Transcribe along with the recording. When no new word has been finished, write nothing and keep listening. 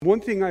One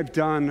thing I've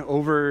done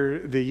over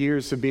the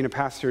years of being a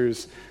pastor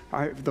is,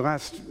 the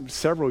last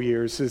several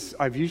years, is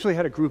I've usually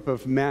had a group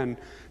of men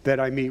that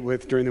I meet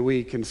with during the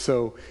week. And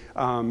so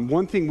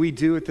one thing we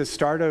do at the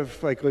start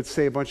of, like, let's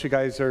say a bunch of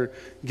guys are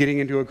getting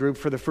into a group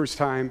for the first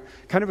time,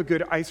 kind of a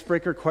good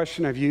icebreaker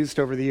question I've used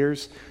over the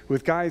years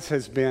with guys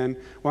has been,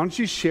 why don't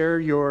you share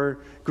your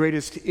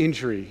greatest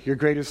injury, your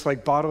greatest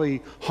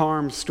bodily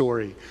harm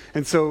story?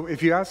 And so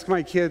if you ask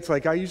my kids,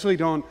 I usually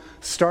don't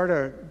start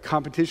a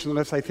competition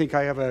unless I think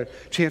I have a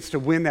chance to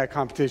win that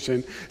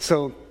competition.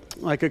 So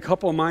a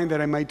couple of mine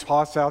that I might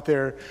toss out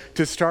there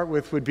to start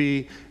with would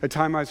be a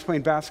time I was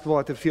playing basketball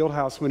at the field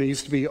house when it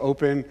used to be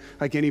open,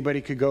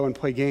 anybody could go and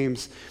play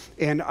games.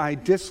 And I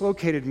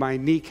dislocated my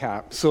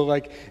kneecap. So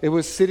it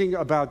was sitting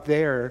about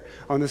there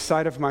on the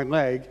side of my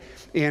leg.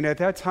 And at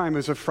that time, it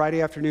was a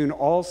Friday afternoon,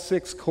 all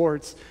 6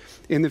 courts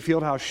in the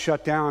field house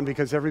shut down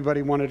because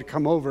everybody wanted to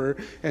come over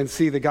and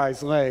see the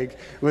guy's leg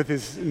with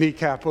his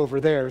kneecap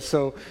over there.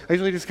 So I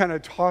usually just kind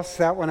of toss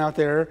that one out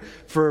there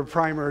for a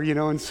primer,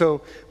 and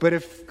so, but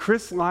if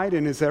Chris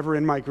Lydon is ever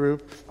in my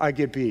group, I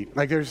get beat.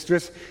 There's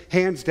just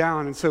hands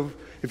down. And so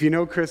if you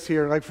know Chris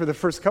here, for the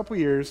first couple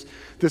years,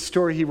 the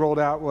story he rolled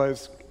out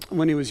was,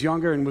 when he was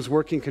younger and was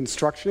working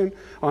construction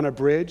on a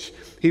bridge,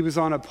 he was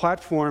on a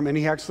platform and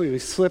he actually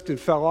slipped and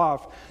fell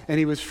off, and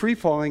he was free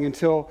falling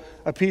until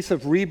a piece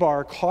of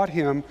rebar caught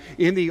him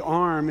in the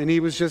arm, and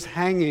he was just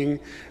hanging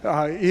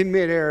in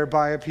midair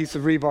by a piece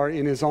of rebar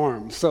in his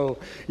arm. So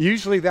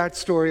usually that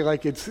story,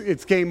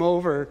 it's game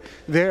over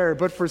there.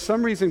 But for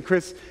some reason,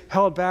 Chris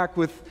held back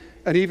with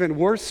an even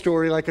worse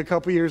story a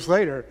couple years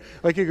later.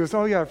 He goes,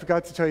 oh yeah, I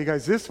forgot to tell you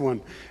guys this one.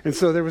 And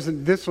so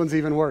this one's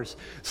even worse.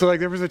 So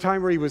there was a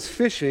time where he was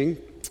fishing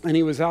and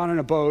he was out on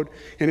a boat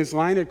and his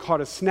line had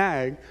caught a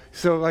snag.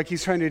 So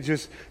he's trying to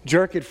just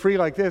jerk it free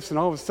like this, and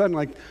all of a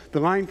sudden the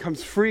line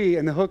comes free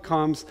and the hook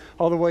comes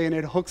all the way and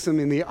it hooks him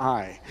in the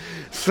eye.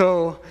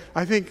 So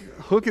I think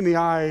hook in the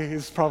eye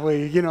is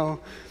probably, now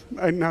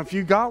if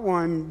you got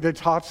one that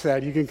tops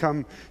that, you can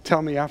come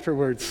tell me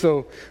afterwards.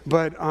 So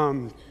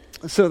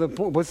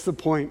what's the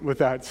point with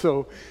that?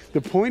 So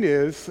the point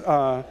is,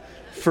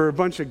 for a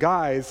bunch of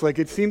guys,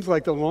 it seems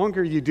like the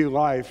longer you do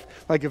life,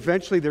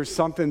 eventually there's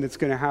something that's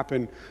going to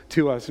happen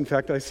to us. In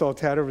fact, I saw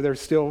Tad over there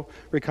still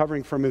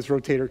recovering from his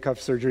rotator cuff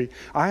surgery.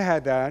 I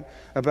had that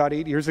about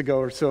 8 years ago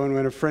or so, and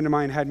when a friend of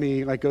mine had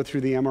me go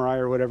through the MRI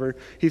or whatever,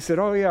 he said,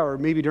 oh yeah, or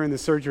maybe during the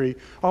surgery,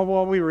 oh,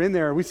 while we were in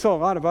there, we saw a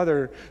lot of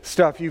other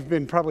stuff you've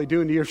been probably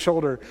doing to your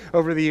shoulder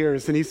over the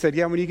years. And he said,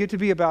 yeah, when you get to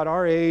be about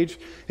our age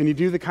and you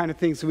do the kind of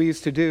things we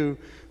used to do,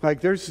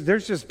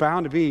 there's just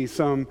bound to be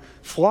some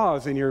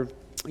flaws in your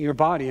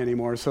body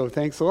anymore. So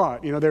thanks a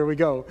lot. There we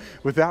go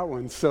with that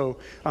one. So,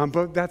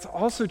 but that's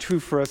also true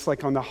for us,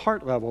 on the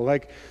heart level.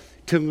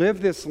 To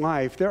live this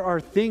life, there are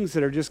things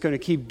that are just going to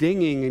keep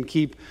dinging and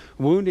keep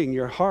wounding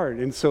your heart.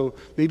 And so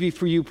maybe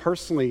for you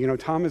personally,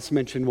 Thomas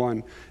mentioned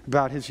one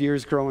about his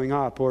years growing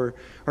up, or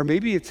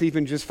maybe it's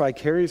even just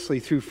vicariously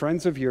through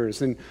friends of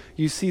yours, and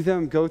you see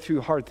them go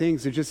through hard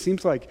things. It just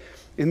seems like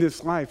in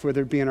this life,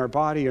 whether it be in our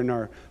body or in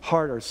our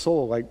heart or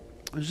soul,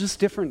 there's just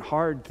different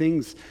hard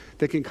things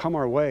that can come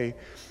our way.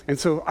 And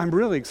so I'm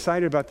really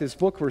excited about this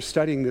book we're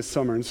studying this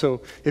summer. And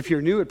so if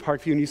you're new at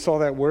Parkview and you saw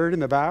that word in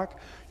the back,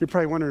 you're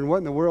probably wondering, what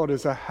in the world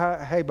is a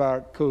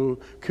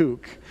Habakkuk?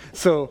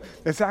 So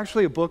it's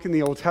actually a book in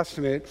the Old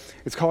Testament.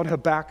 It's called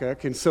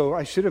Habakkuk. And so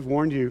I should have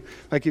warned you,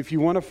 if you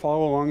want to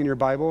follow along in your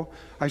Bible,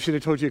 I should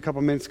have told you a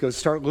couple minutes ago,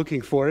 start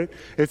looking for it.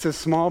 It's a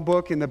small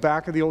book in the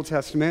back of the Old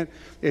Testament.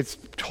 It's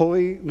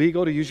totally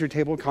legal to use your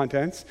table of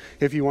contents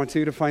if you want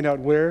to find out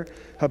where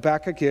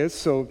Habakkuk is.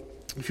 So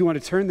if you want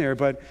to turn there,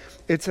 but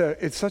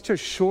it's such a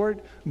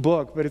short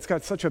book, but it's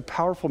got such a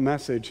powerful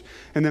message.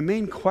 And the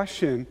main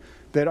question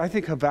that I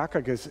think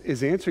Habakkuk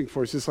is answering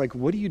for us is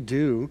what do you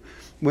do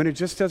when it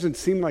just doesn't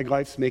seem like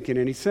life's making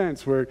any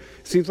sense, where it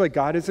seems like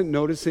God isn't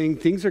noticing,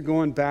 things are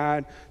going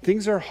bad,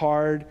 things are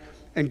hard,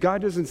 and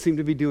God doesn't seem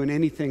to be doing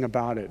anything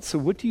about it. So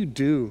what do you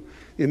do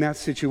in that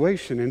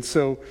situation? And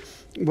so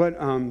what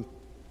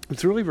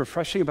it's really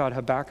refreshing about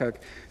Habakkuk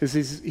is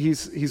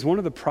he's one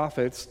of the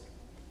prophets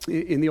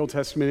in the Old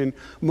Testament. In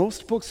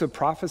most books of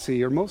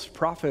prophecy, or most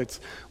prophets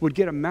would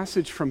get a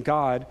message from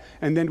God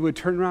and then would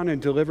turn around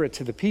and deliver it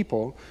to the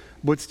people.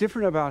 What's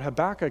different about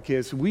Habakkuk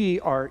is we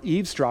are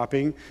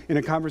eavesdropping in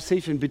a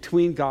conversation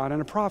between God and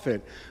a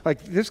prophet.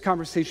 This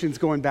conversation's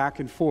going back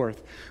and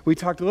forth. We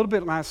talked a little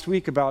bit last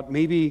week about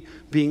maybe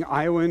being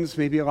Iowans,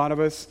 maybe a lot of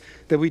us,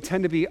 that we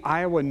tend to be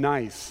Iowa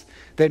nice.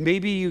 That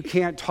maybe you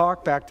can't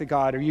talk back to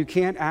God, or you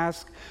can't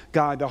ask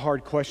God the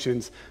hard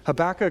questions.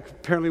 Habakkuk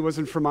apparently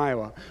wasn't from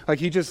Iowa.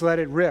 He just let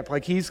it rip.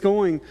 He's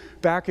going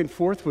back and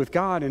forth with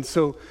God. And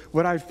so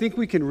what I think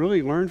we can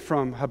really learn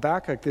from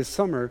Habakkuk this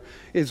summer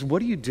is, what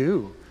do you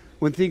do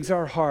when things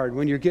are hard,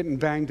 when you're getting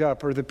banged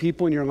up, or the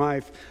people in your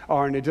life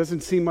are, and it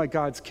doesn't seem like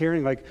God's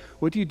caring?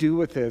 What do you do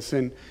with this?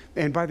 And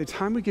by the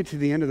time we get to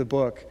the end of the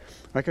book,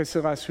 like I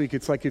said last week,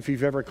 it's like if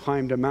you've ever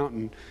climbed a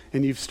mountain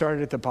and you've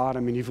started at the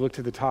bottom and you've looked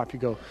at the top, you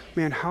go,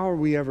 man, how are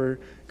we ever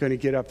going to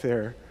get up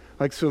there?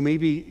 Like, so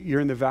maybe you're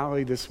in the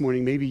valley this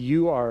morning. Maybe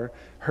you are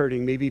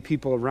hurting. Maybe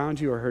people around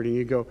you are hurting.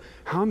 You go,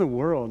 how in the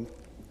world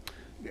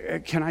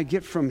can I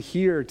get from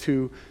here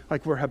to,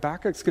 like, where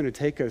Habakkuk's going to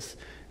take us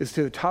is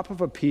to the top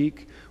of a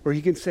peak where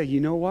he can say,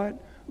 you know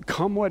what?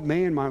 Come what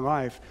may in my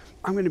life,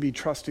 I'm going to be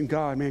trusting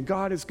God. Man,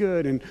 God is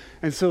good.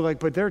 And so, like,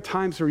 but there are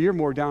times where you're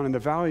more down in the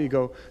valley. You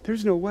go,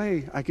 there's no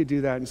way I could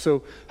do that. And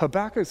so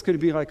Habakkuk's going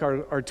to be like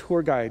our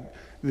tour guide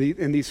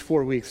in these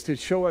 4 weeks to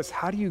show us,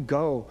 how do you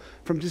go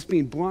from just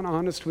being blunt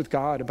honest with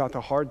God about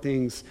the hard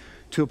things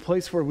to a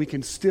place where we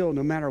can still,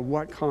 no matter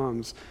what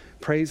comes,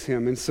 praise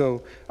him. And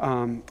so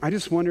I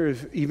just wonder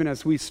if, even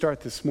as we start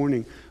this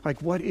morning,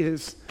 like, what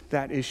is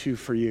that issue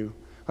for you?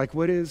 Like,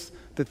 what is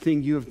the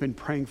thing you have been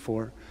praying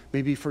for,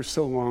 maybe for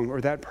so long, or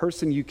that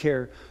person you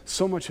care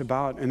so much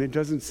about and it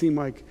doesn't seem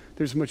like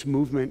there's much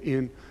movement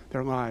in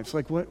their lives?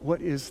 Like, what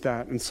is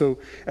that? And so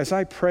as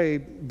I pray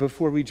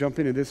before we jump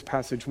into this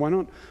passage, why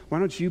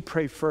don't you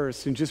pray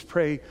first and just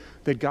pray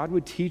that God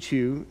would teach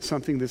you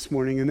something this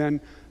morning, and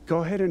then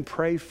go ahead and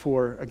pray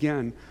for,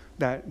 again,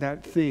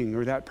 that thing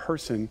or that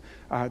person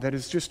that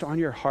is just on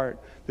your heart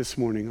this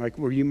morning, like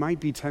where you might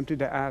be tempted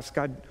to ask,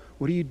 God,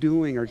 what are you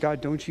doing? Or God,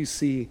 don't you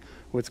see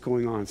what's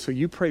going on? So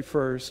you pray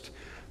first,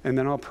 and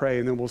then I'll pray,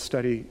 and then we'll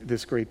study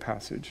this great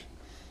passage.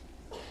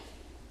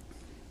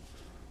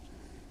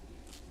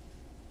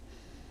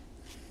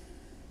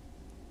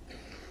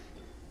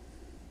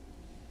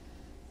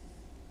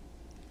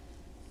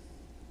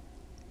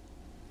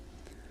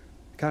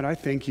 God, I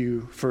thank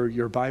you for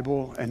your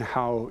Bible and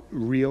how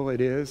real it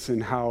is,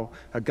 and how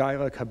a guy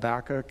like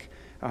Habakkuk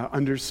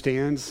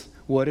understands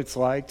what it's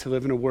like to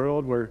live in a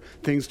world where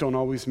things don't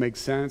always make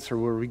sense, or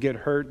where we get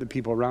hurt, the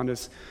people around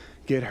us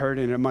get hurt,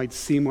 and it might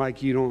seem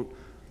like you don't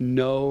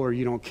know or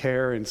you don't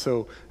care. And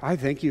so I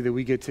thank you that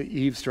we get to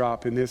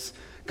eavesdrop in this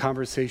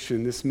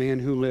conversation. This man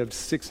who lived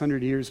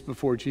 600 years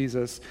before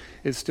Jesus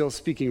is still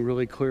speaking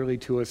really clearly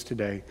to us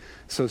today.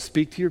 So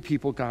speak to your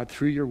people, God,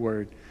 through your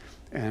word,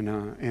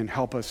 and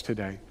help us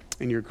today.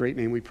 In your great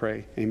name we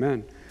pray.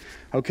 Amen.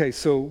 Okay,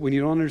 so when you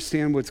don't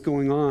understand what's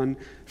going on,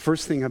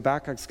 first thing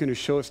Habakkuk's going to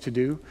show us to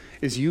do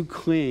is you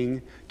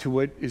cling to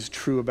what is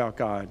true about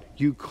God.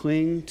 You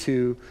cling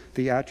to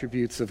the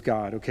attributes of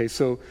God. Okay,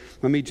 so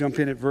let me jump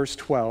in at verse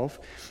 12,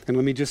 and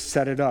let me just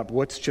set it up.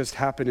 What's just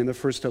happened in the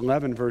first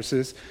 11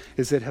 verses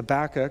is that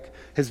Habakkuk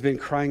has been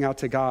crying out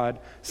to God,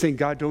 saying,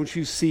 God, don't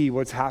you see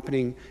what's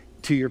happening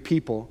to your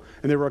people?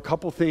 And there were a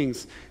couple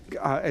things.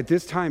 At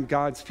this time,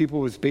 God's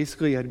people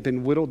had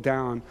been whittled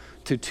down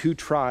to 2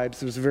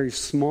 tribes. It was a very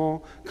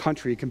small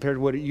country compared to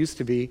what it used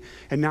to be.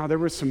 And now there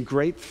were some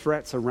great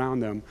threats around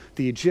them: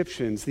 the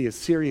Egyptians, the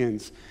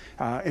Assyrians,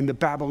 and the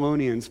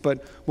Babylonians.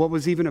 But what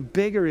was even a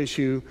bigger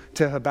issue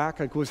to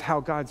Habakkuk was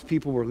how God's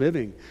people were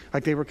living.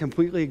 Like, they were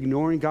completely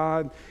ignoring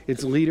God.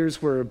 Its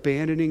leaders were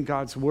abandoning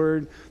God's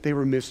word. They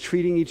were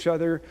mistreating each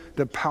other.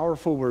 The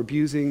powerful were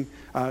abusing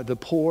the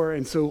poor.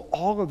 And so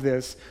all of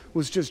this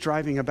was just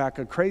driving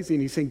Habakkuk crazy.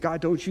 And he's saying, God,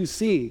 don't you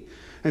see?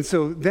 And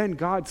so then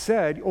God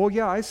said, oh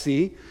yeah, I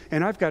see,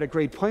 and I've got a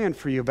great plan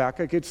for you,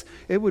 Habakkuk.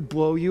 It would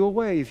blow you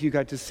away if you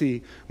got to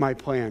see my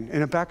plan.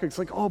 And Habakkuk's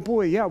like, oh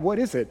boy, yeah, what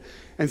is it?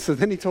 And so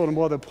then he told him,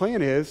 well, the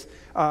plan is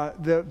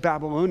the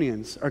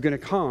Babylonians are going to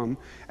come,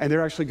 and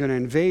they're actually going to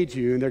invade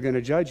you, and they're going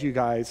to judge you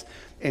guys,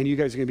 and you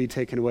guys are going to be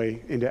taken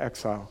away into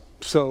exile.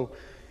 So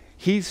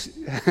he's,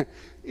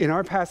 in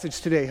our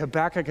passage today,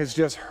 Habakkuk has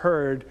just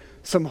heard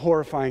some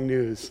horrifying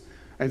news.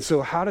 And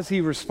so how does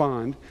he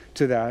respond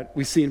to that?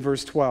 We see in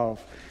verse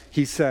 12,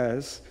 he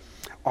says,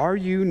 are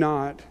you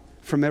not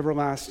from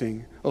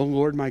everlasting, O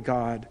Lord my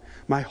God,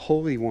 my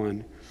Holy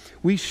One?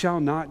 We shall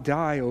not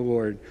die, O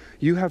Lord.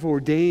 You have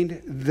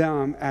ordained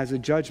them as a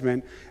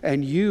judgment,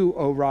 and you,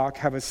 O rock,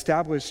 have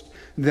established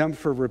them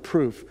for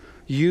reproof.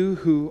 You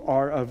who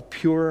are of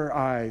purer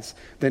eyes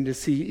than to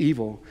see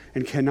evil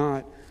and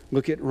cannot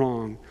look at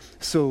wrong.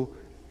 So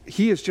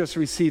he has just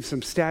received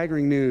some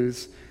staggering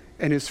news,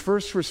 and his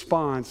first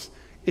response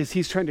is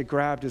he's trying to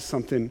grab to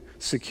something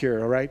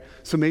secure, all right?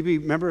 So maybe,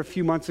 remember a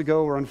few months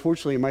ago, or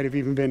unfortunately it might have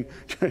even been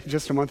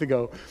just a month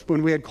ago,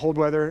 when we had cold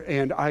weather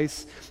and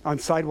ice on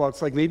sidewalks,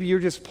 like maybe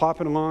you're just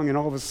plopping along and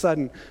all of a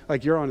sudden,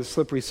 like, you're on a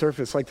slippery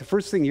surface. Like, the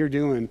first thing you're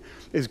doing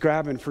is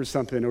grabbing for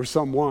something or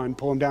someone,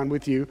 pull them down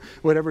with you,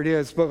 whatever it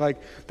is. But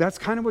like, that's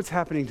kind of what's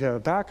happening to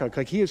Habakkuk.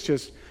 Like, he has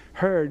just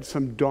heard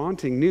some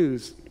daunting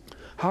news.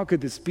 How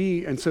could this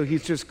be? And so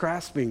he's just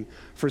grasping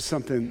for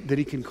something that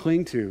he can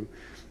cling to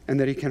and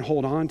that he can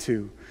hold on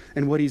to.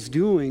 And what he's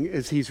doing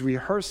is he's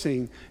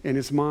rehearsing in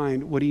his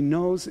mind what he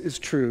knows is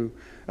true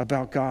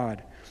about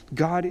God.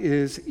 God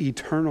is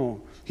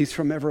eternal. He's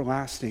from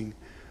everlasting.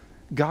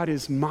 God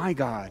is my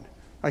God.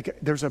 Like,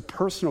 there's a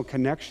personal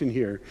connection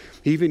here.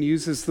 He even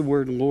uses the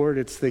word Lord.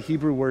 It's the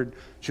Hebrew word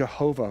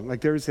Jehovah.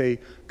 Like, there's a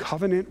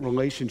covenant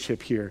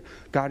relationship here.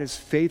 God is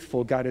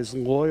faithful. God is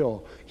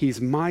loyal. He's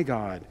my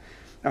God.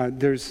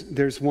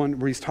 There's one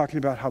where he's talking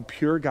about how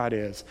pure God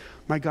is.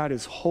 My God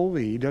is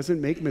holy. He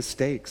doesn't make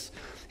mistakes.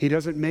 He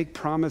doesn't make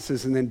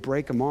promises and then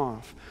break them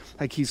off.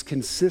 Like, he's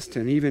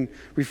consistent. He even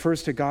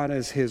refers to God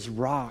as his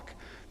rock,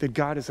 that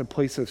God is a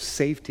place of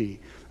safety,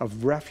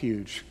 of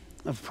refuge,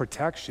 of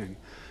protection.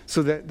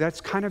 So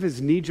that's kind of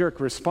his knee-jerk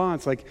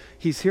response. Like,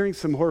 he's hearing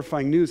some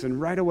horrifying news, and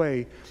right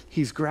away,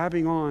 he's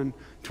grabbing on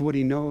to what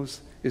he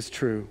knows is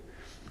true.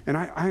 And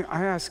I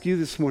ask you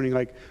this morning,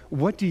 like,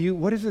 what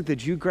is it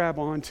that you grab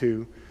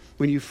onto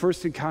when you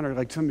first encounter,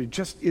 like, something that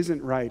just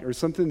isn't right, or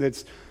something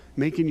that's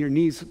making your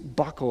knees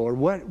buckle, or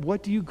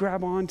what do you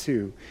grab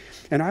onto?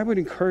 And I would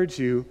encourage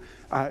you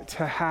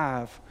to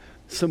have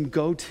some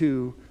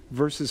go-to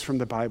verses from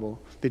the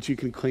Bible that you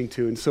can cling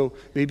to. And so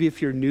maybe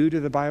if you're new to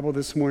the Bible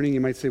this morning, you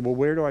might say, well,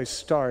 where do I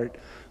start?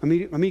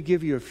 Let me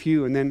give you a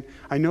few. And then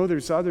I know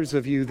there's others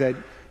of you that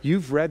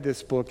you've read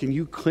this book and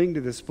you cling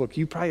to this book.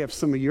 You probably have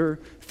some of your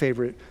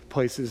favorite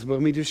places, but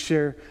let me just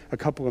share a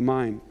couple of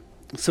mine.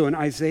 So in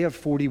Isaiah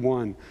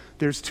 41,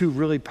 there's two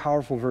really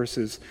powerful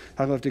verses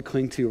I love to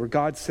cling to, where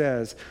God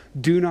says,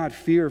 "Do not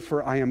fear,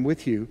 for I am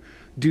with you.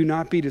 Do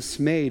not be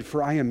dismayed,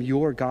 for I am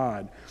your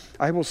God.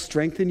 I will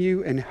strengthen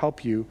you and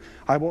help you.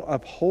 I will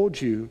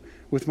uphold you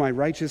with my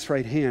righteous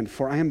right hand,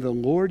 for I am the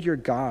Lord your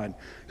God,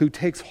 who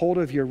takes hold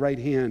of your right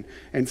hand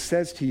and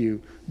says to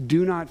you,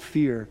 do not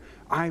fear,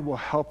 I will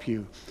help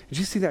you." Did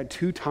you see that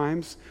 2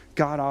 times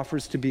God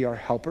offers to be our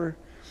helper?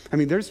 I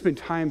mean, there's been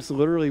times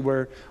literally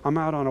where I'm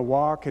out on a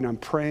walk and I'm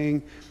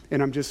praying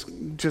and I'm just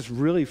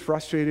really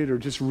frustrated or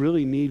just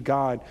really need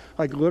God.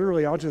 Like,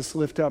 literally, I'll just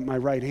lift up my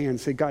right hand and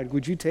say, God,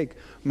 would you take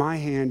my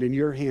hand and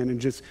your hand and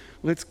just,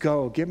 let's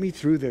go. Get me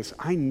through this.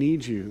 I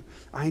need you.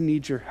 I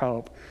need your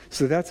help.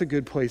 So that's a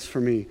good place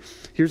for me.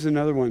 Here's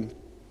another one.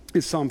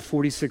 It's Psalm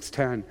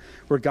 46:10,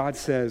 where God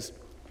says,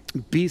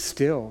 "Be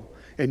still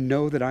and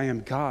know that I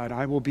am God.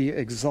 I will be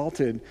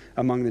exalted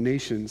among the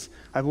nations.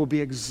 I will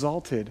be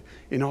exalted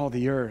in all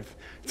the earth."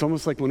 It's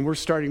almost like when we're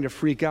starting to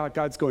freak out,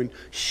 God's going,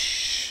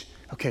 shh,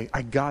 okay,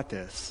 I got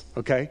this,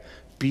 okay?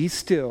 Be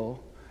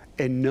still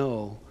and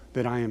know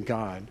that I am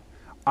God.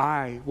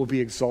 I will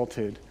be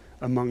exalted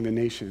among the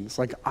nations.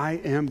 Like, I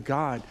am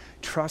God.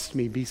 Trust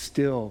me, be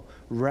still,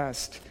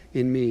 rest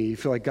in me. You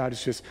feel like God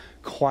is just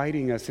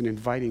quieting us and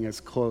inviting us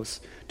close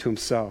to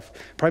himself.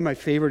 Probably my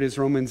favorite is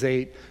Romans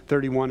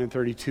 8:31 and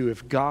 32.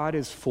 If God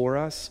is for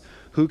us,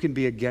 who can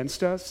be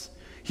against us?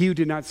 He who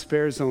did not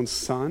spare his own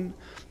son,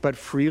 but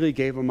freely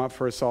gave him up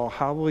for us all,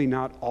 how will he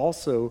not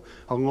also,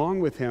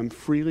 along with him,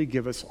 freely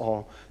give us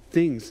all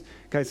things?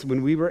 Guys,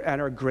 when we were at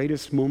our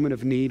greatest moment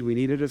of need, we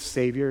needed a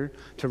Savior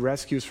to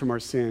rescue us from our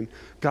sin.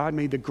 God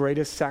made the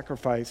greatest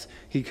sacrifice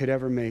he could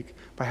ever make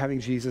by having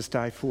Jesus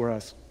die for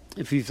us.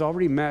 If he's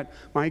already met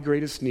my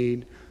greatest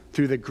need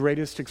through the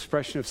greatest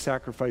expression of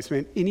sacrifice,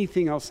 man,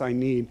 anything else I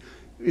need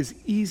is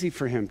easy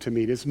for him to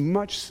meet. It's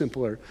much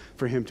simpler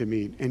for him to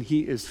meet. And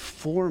he is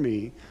for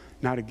me,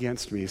 not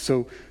against me.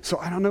 So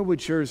I don't know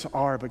what yours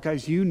are, but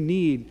guys, you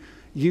need,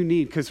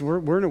 because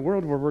we're in a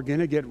world where we're going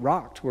to get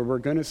rocked, where we're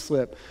going to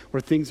slip,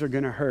 where things are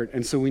going to hurt.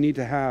 And so we need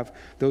to have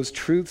those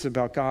truths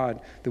about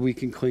God that we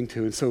can cling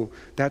to. And so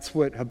that's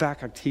what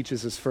Habakkuk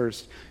teaches us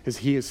first, is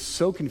he is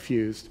so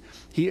confused.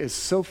 He is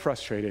so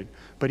frustrated,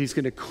 but he's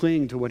going to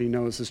cling to what he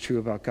knows is true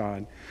about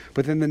God.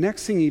 But then the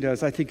next thing he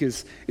does, I think,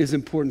 is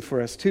important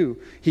for us too.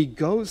 He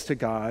goes to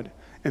God,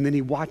 and then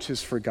he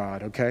watches for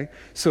God, okay?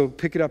 So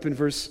pick it up in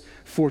verse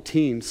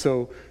 14.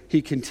 So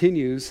he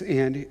continues,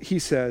 and he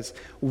says,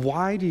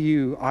 "Why do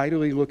you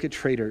idly look at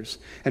traitors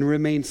and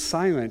remain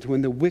silent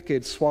when the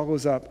wicked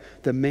swallows up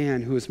the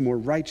man who is more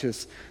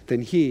righteous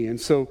than he?"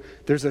 And so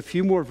there's a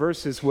few more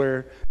verses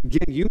where,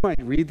 again, you might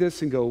read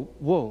this and go,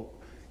 whoa,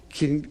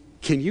 can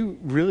you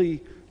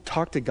really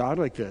talk to God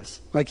like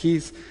this? Like,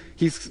 he's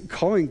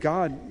calling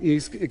God,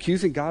 he's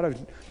accusing God of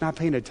not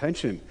paying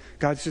attention.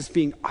 God's just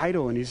being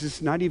idle, and he's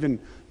just not even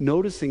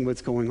noticing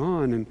what's going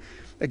on. And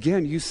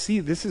again, you see,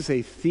 this is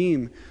a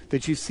theme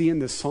that you see in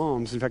the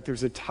Psalms. In fact,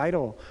 there's a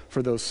title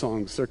for those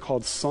songs. They're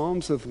called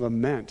Psalms of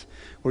Lament,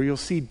 where you'll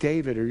see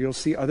David or you'll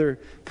see other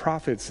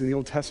prophets in the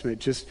Old Testament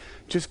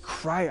just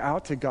cry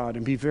out to God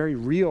and be very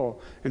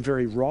real and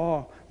very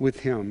raw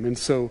with him. And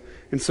so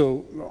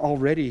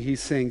already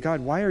he's saying, God,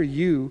 why are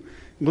you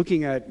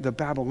looking at the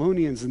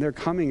Babylonians and they're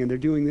coming and they're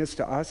doing this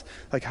to us?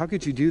 Like, how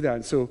could you do that?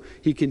 And so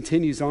he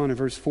continues on in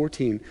verse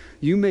 14.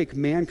 You make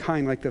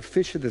mankind like the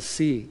fish of the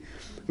sea,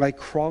 like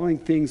crawling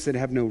things that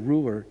have no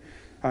ruler.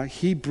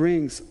 He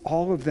brings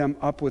all of them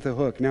up with a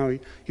hook. Now,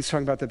 he's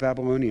talking about the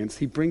Babylonians.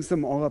 He brings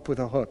them all up with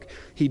a hook.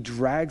 He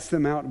drags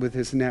them out with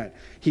his net.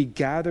 He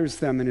gathers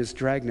them in his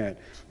dragnet.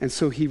 And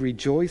so he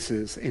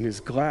rejoices and is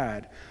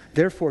glad.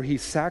 Therefore, he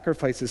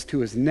sacrifices to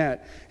his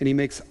net, and he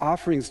makes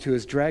offerings to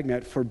his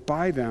dragnet, for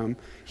by them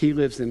he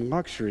lives in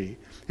luxury,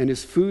 and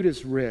his food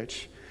is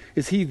rich.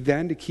 Is he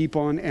then to keep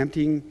on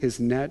emptying his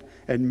net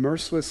and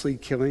mercilessly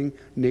killing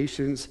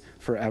nations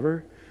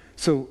forever?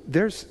 So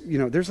there's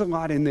a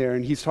lot in there,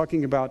 and he's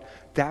talking about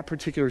that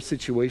particular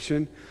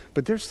situation,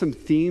 but there's some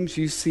themes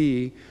you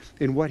see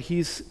in what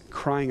he's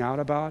crying out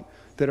about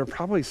that are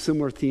probably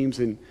similar themes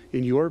in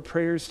your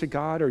prayers to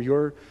God,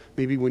 or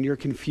maybe when you're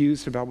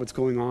confused about what's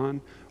going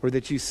on, or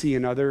that you see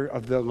in other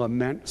of the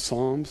lament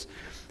psalms.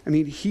 I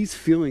mean, he's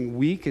feeling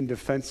weak and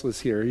defenseless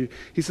here.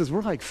 He says,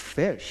 we're like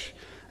fish.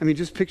 I mean,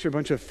 just picture a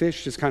bunch of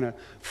fish just kind of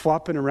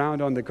flopping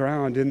around on the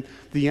ground, and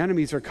the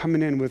enemies are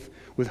coming in with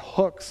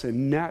hooks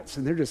and nets,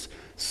 and they're just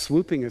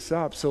swooping us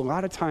up. So a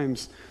lot of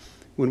times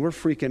when we're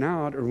freaking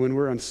out or when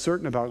we're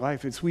uncertain about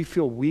life, we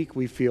feel weak,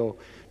 we feel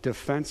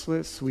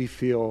defenseless, we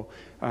feel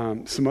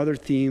some other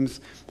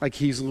themes. Like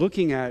he's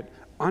looking at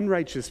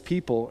unrighteous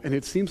people, and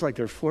it seems like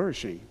they're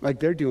flourishing, like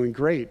they're doing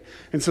great.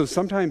 And so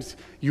sometimes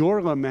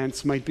your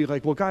laments might be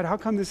like, well, God, how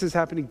come this is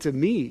happening to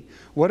me?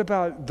 What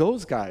about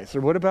those guys?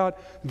 Or what about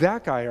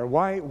that guy? Or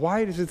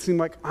why does it seem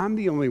like I'm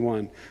the only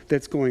one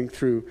that's going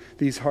through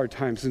these hard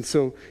times? And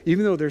so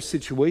even though their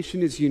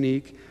situation is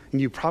unique, and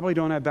you probably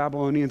don't have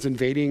Babylonians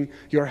invading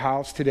your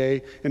house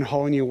today and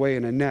hauling you away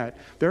in a net,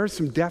 there are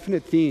some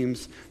definite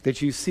themes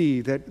that you see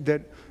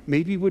that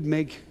maybe would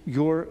make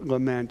your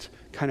lament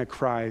kind of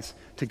cries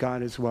to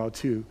God as well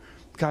too.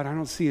 God, I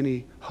don't see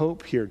any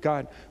hope here.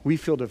 God, we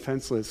feel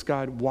defenseless.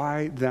 God,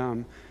 why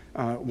them?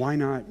 Why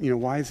not?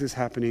 Why is this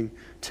happening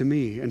to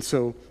me? And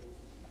so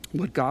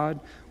what God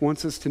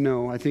wants us to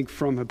know, I think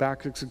from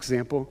Habakkuk's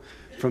example,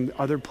 from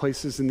other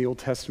places in the Old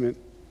Testament,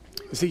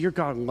 is that your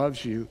God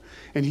loves you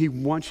and he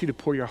wants you to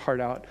pour your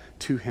heart out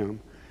to him.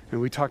 And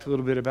we talked a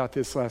little bit about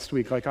this last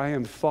week. Like, I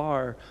am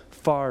far,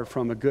 far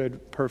from a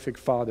good, perfect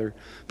father.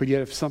 But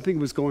yet if something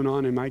was going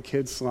on in my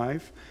kid's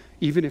life,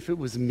 even if it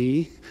was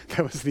me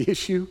that was the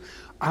issue,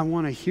 I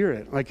want to hear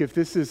it. Like if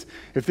this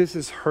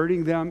is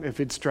hurting them, if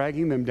it's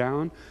dragging them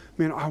down,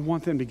 man, I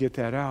want them to get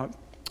that out.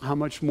 How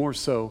much more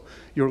so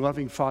your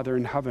loving Father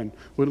in heaven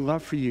would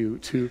love for you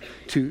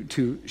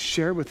to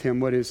share with him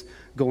what is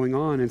going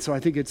on. And so I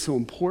think it's so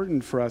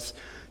important for us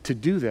to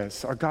do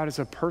this. Our God is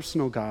a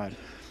personal God.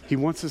 He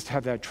wants us to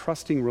have that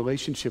trusting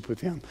relationship with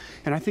him.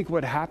 And I think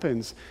what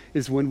happens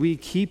is when we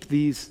keep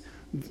these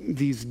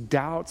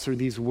doubts or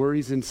these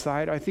worries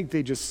inside, I think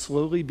they just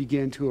slowly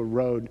begin to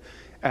erode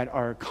at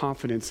our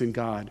confidence in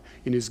God,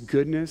 in his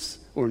goodness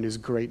or in his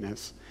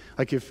greatness.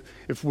 Like if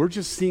we're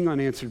just seeing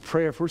unanswered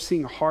prayer, if we're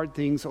seeing hard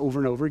things over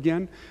and over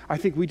again, I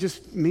think we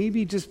just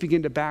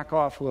begin to back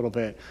off a little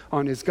bit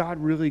on, is God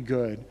really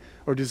good?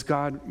 Or is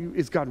God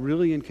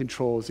really in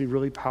control? Is he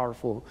really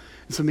powerful?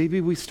 And so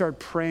maybe we start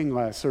praying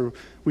less, or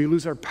we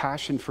lose our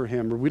passion for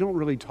him, or we don't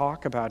really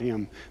talk about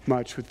him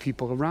much with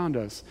people around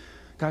us.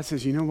 God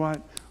says, you know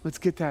what? Let's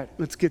get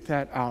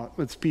that out.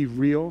 Let's be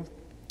real.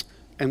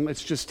 And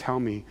let's just tell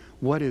me,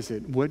 what is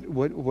it?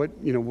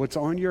 What's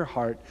on your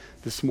heart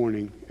this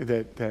morning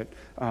that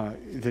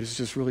is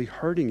just really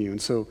hurting you? And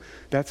so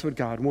that's what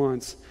God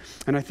wants.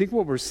 And I think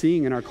what we're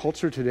seeing in our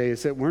culture today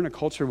is that we're in a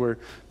culture where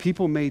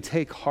people may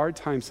take hard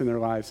times in their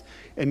lives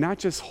and not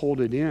just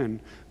hold it in,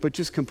 but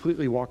just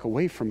completely walk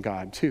away from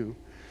God too.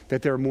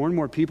 That there are more and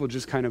more people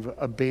just kind of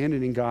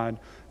abandoning God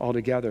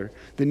altogether.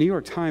 The New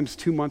York Times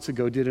 2 months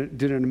ago did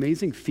an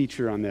amazing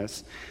feature on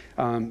this.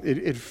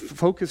 It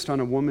focused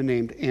on a woman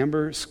named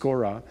Amber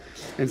Skora.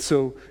 And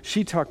so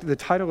she talked, it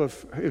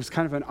was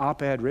kind of an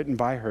op-ed written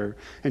by her.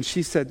 And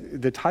she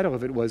said, the title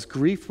of it was,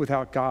 "Grief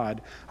Without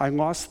God. I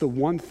Lost the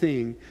One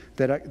Thing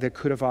that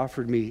could have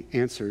offered me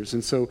answers."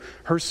 And so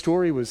her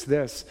story was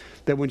this,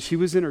 that when she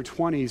was in her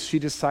 20s, she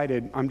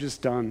decided, I'm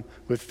just done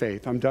with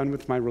faith. I'm done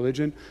with my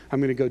religion.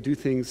 I'm going to go do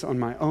things on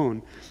my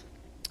own.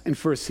 And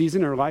for a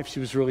season in her life, she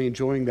was really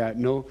enjoying that.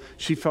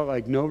 She felt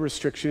like no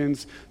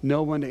restrictions,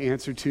 no one to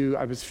answer to.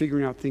 I was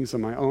figuring out things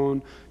on my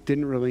own,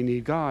 didn't really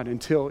need God,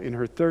 until in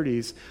her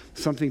 30s,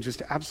 something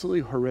just absolutely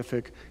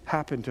horrific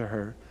happened to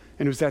her.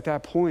 And it was at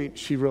that point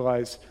she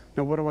realized,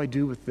 now what do I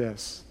do with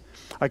this?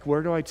 Like,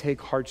 where do I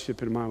take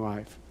hardship in my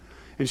life?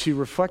 And she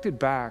reflected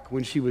back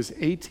when she was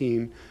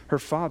 18, her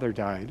father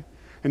died.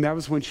 And that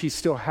was when she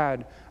still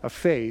had a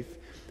faith.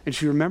 And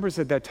she remembers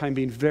at that time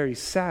being very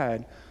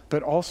sad,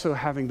 but also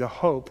having the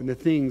hope and the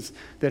things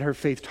that her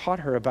faith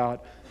taught her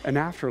about an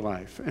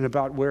afterlife and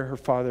about where her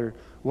father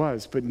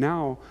was. But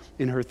now,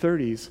 in her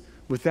 30s,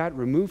 with that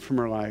removed from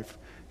her life,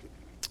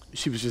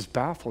 she was just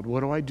baffled.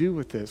 What do I do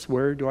with this?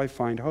 Where do I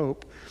find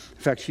hope?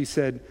 In fact, she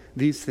said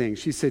these things.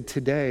 She said,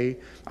 "Today,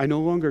 I no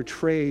longer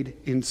trade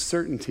in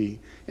certainty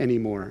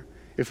anymore.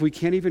 If we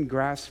can't even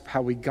grasp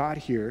how we got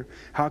here,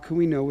 how can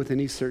we know with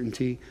any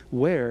certainty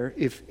where,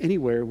 if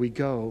anywhere, we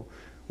go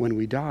when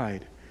we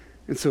died?"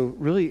 And so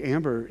really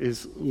Amber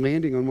is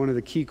landing on one of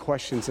the key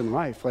questions in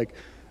life. Like,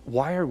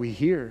 why are we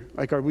here?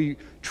 Like, are we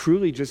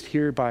truly just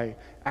here by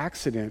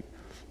accident?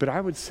 But I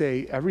would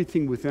say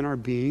everything within our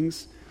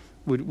beings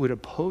would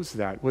oppose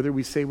that, whether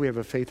we say we have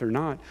a faith or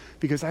not.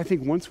 Because I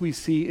think once we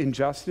see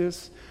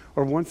injustice,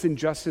 or once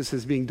injustice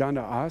is being done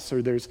to us,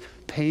 or there's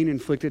pain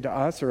inflicted to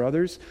us or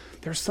others,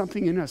 there's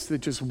something in us that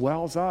just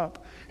wells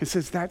up and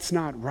says, that's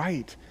not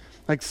right.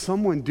 Like,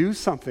 someone do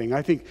something.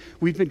 I think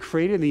we've been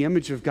created in the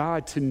image of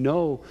God to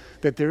know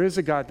that there is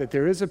a God, that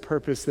there is a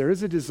purpose, there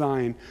is a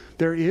design,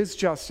 there is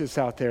justice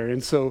out there.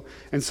 And so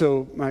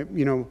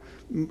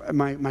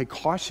my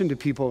caution to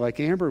people like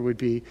Amber would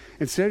be,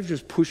 instead of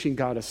just pushing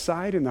God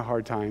aside in the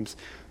hard times,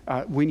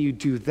 when you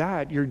do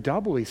that, you're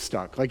doubly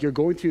stuck. Like, you're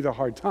going through the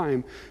hard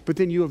time, but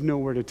then you have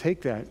nowhere to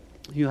take that.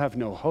 You have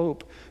no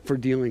hope for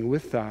dealing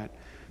with that.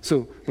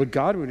 So what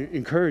God would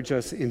encourage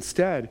us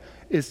instead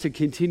is to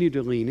continue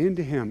to lean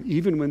into him,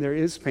 even when there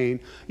is pain,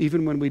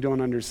 even when we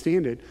don't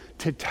understand it,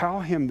 to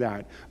tell him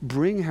that,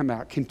 bring him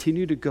out,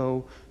 continue to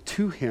go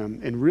to him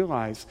and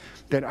realize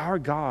that our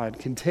God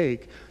can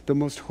take the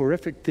most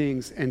horrific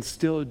things and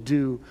still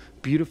do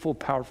beautiful,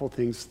 powerful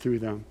things through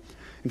them.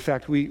 In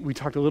fact, we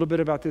talked a little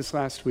bit about this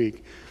last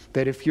week,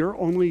 that if your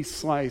only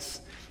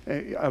slice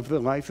of the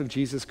life of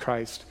Jesus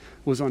Christ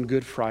was on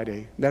Good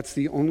Friday, that's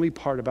the only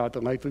part about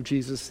the life of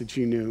Jesus that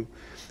you knew,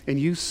 and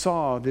you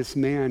saw this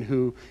man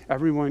who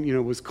everyone,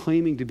 was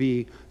claiming to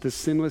be the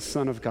sinless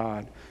Son of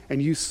God,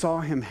 and you saw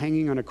him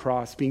hanging on a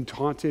cross, being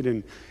taunted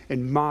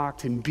and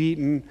mocked and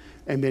beaten,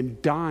 and then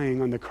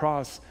dying on the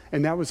cross,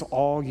 and that was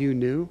all you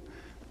knew,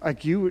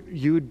 like you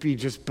would be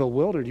just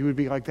bewildered. You would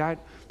be like, that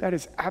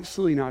is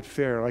absolutely not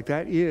fair. Like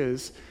that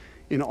is,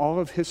 in all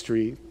of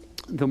history,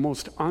 the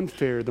most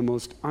unfair, the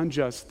most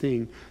unjust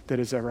thing that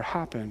has ever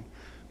happened.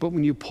 But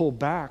when you pull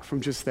back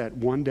from just that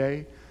one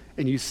day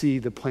and you see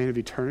the plan of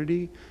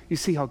eternity, you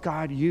see how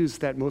God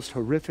used that most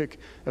horrific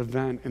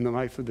event in the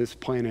life of this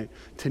planet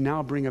to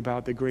now bring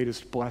about the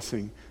greatest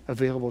blessing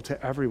available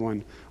to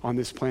everyone on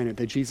this planet,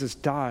 that Jesus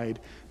died,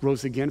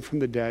 rose again from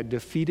the dead,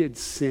 defeated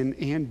sin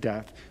and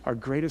death, our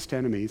greatest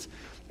enemies,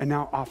 and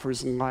now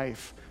offers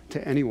life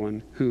to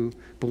anyone who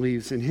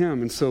believes in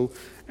him. And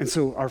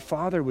so our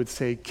Father would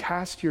say,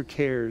 cast your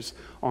cares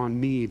on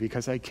me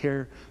because I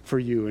care for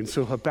you. And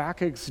so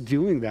Habakkuk's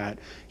doing that.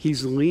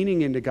 He's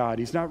leaning into God.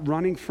 He's not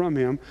running from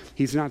him.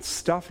 He's not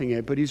stuffing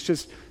it, but he's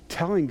just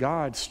telling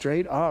God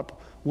straight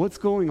up, what's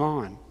going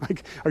on?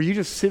 Like, are you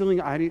just sitting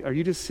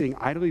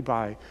idly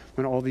by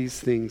when all these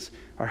things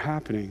are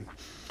happening?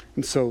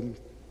 And so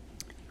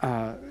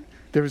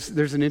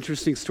there's an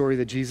interesting story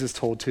that Jesus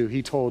told too.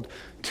 He told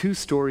 2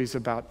 stories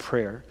about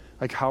prayer,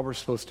 like how we're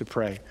supposed to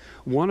pray.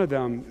 One of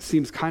them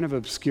seems kind of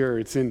obscure.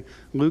 It's in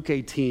Luke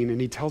 18, and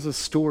he tells a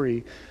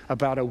story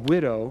about a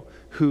widow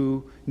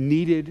who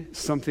needed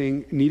some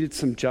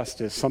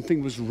justice.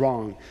 Something was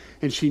wrong,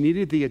 and she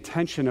needed the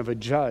attention of a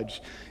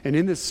judge. And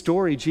in this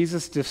story,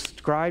 Jesus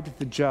described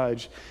the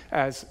judge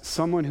as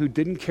someone who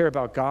didn't care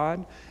about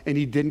God, and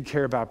he didn't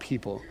care about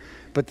people.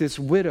 But this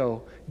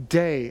widow,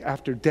 day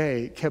after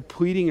day, kept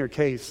pleading her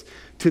case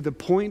to the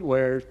point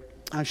where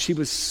she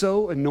was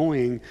so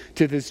annoying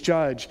to this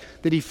judge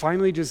that he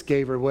finally just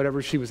gave her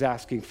whatever she was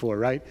asking for,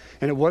 right?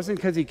 And it wasn't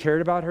because he cared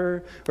about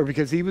her or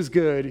because he was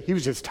good. He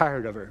was just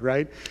tired of her,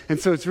 right? And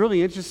so it's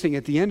really interesting.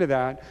 At the end of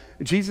that,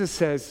 Jesus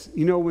says,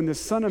 when the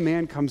Son of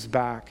Man comes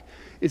back,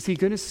 is he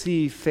going to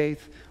see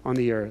faith on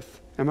the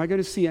earth? Am I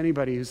going to see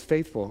anybody who's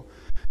faithful?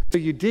 So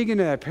you dig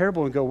into that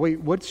parable and go, wait,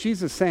 what's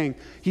Jesus saying?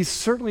 He's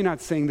certainly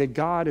not saying that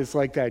God is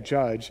like that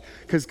judge,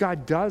 because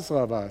God does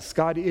love us.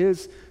 God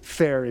is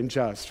fair and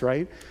just,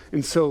 right?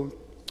 And so,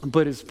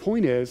 but his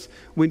point is,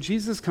 when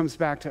Jesus comes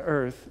back to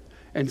earth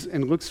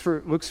and looks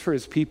for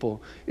his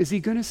people, is he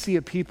going to see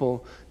a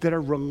people that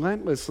are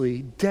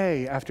relentlessly,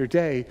 day after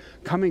day,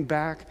 coming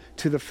back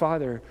to the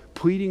Father,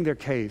 pleading their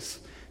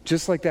case,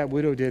 just like that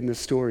widow did in the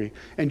story?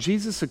 And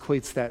Jesus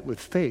equates that with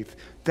faith.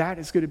 That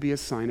is going to be a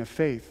sign of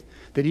faith.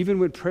 That even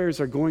when prayers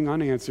are going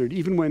unanswered,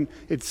 even when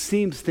it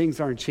seems things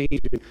aren't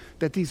changing,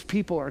 that these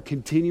people are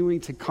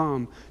continuing to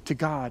come to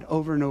God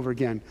over and over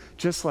again,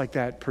 just like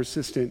that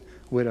persistent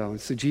widow.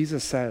 And so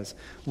Jesus says,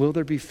 will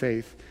there be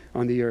faith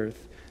on the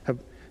earth?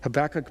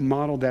 Habakkuk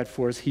modeled that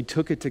for us. He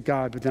took it to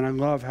God, but then I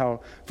love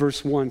how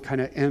verse 1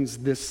 kind of ends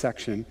this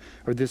section,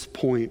 or this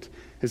point,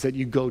 is that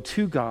you go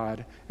to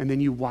God and then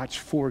you watch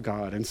for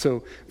God. And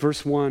so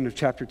verse 1 of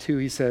chapter 2,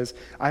 he says,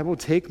 I will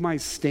take my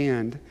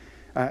stand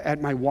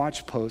at my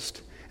watch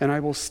post, and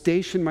I will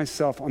station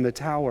myself on the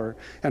tower,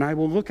 and I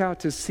will look out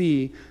to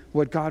see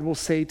what God will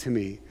say to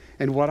me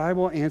and what I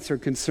will answer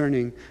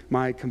concerning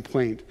my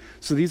complaint.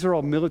 So these are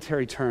all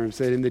military terms,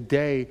 that in the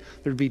day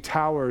there'd be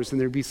towers and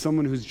there'd be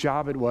someone whose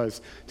job it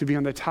was to be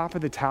on the top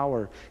of the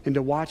tower and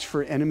to watch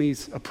for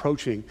enemies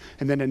approaching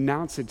and then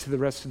announce it to the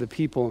rest of the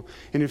people.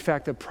 And in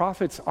fact, the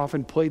prophets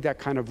often played that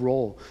kind of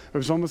role. It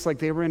was almost like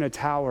they were in a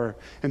tower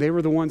and they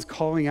were the ones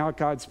calling out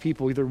God's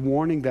people, either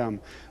warning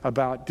them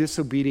about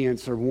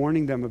disobedience or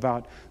warning them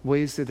about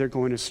ways that they're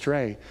going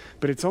astray.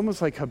 But it's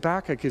almost like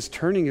Habakkuk is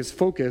turning his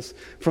focus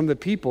from the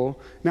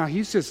people. Now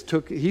he's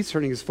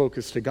turning his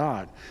focus to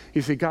God.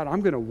 He said, God,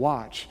 I'm going to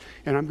watch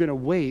and I'm going to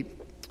wait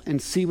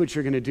and see what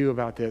you're going to do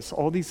about this.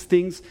 All these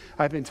things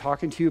I've been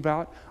talking to you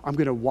about, I'm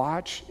going to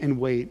watch and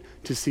wait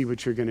to see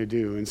what you're going to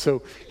do. And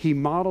so he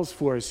models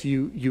for us,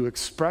 you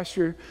express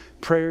your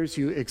prayers,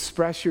 you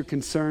express your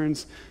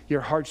concerns, your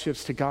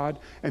hardships to God,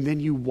 and then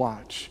you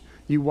watch.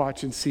 You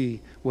watch and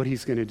see what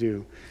he's going to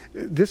do.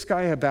 This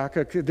guy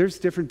Habakkuk, there's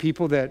different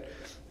people that,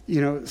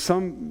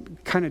 some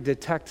kind of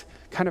detect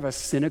kind of a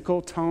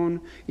cynical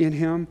tone in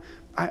him.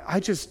 I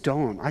just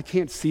don't. I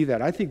can't see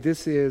that. I think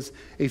this is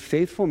a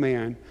faithful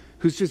man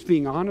who's just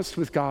being honest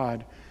with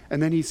God,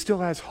 and then he still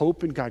has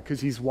hope in God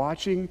because he's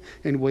watching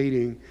and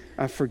waiting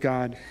for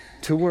God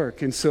to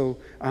work. And so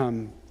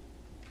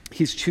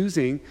He's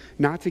choosing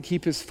not to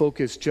keep his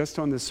focus just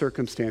on the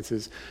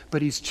circumstances,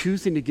 but he's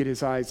choosing to get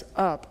his eyes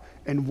up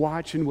and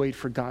watch and wait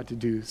for God to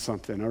do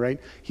something, all right?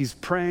 He's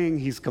praying,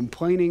 he's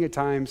complaining at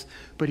times,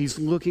 but he's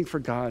looking for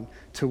God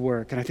to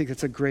work. And I think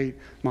that's a great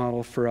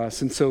model for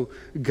us. And so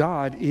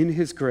God, in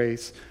his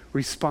grace,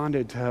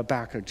 responded to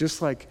Habakkuk,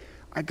 just like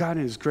God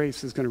in his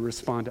grace is going to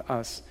respond to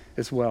us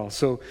as well.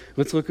 So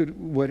let's look at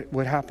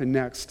what happened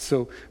next.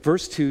 So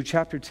verse 2,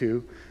 chapter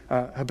 2,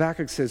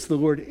 Habakkuk says, "The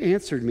Lord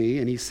answered me,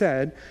 and he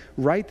said,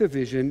 write the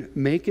vision,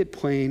 make it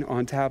plain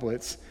on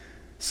tablets,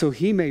 so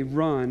he may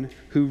run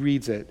who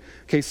reads it."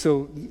 Okay,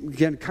 so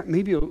again,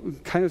 maybe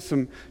kind of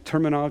some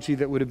terminology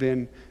that would have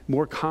been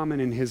more common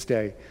in his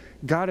day.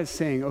 God is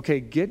saying, okay,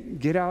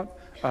 get out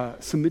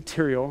some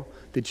material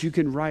that you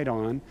can write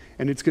on,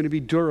 and it's going to be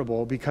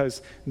durable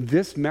because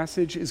this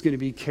message is going to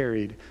be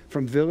carried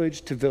from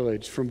village to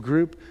village, from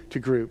group to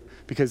group,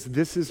 because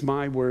this is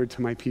my word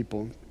to my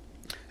people.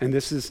 And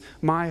this is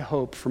my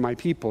hope for my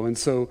people. And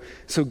so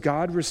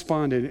God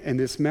responded, and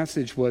this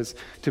message was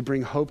to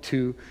bring hope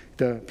to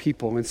the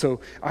people. And so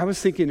I was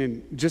thinking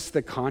in just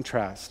the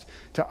contrast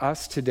to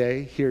us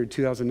today here in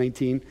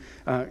 2019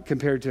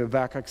 compared to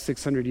Habakkuk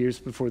 600 years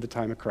before the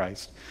time of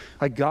Christ.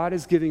 Like God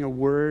is giving a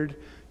word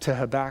to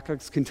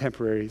Habakkuk's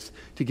contemporaries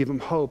to give them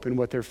hope in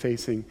what they're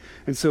facing.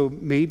 And so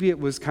maybe it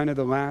was kind of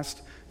the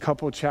last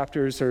couple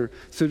chapters, or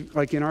so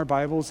like in our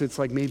Bibles, it's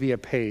like maybe a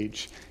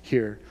page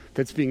here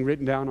that's being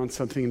written down on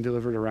something and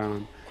delivered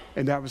around.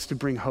 And that was to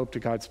bring hope to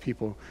God's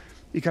people.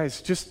 You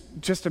guys,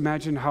 just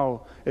imagine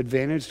how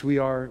advantaged we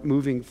are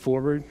moving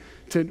forward.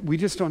 We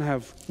just don't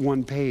have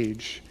one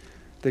page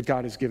that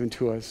God has given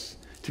to us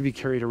to be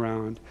carried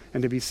around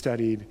and to be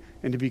studied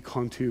and to be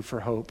clung to for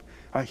hope.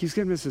 He's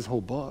given us his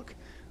whole book.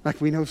 Like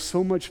we know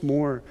so much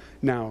more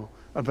now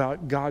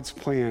about God's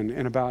plan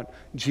and about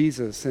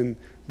Jesus and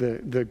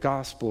the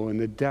gospel and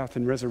the death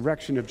and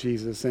resurrection of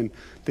Jesus and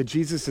that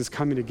Jesus is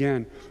coming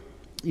again.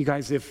 You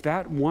guys, if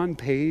that one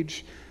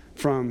page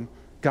from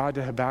God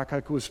to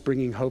Habakkuk was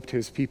bringing hope to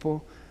his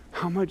people,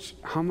 how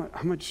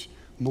much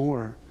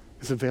more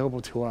is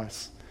available to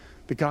us?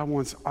 That God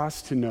wants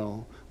us to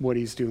know what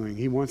he's doing.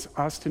 He wants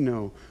us to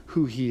know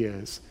who he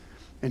is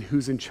and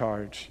who's in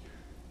charge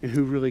and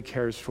who really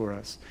cares for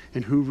us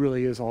and who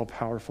really is all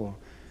powerful.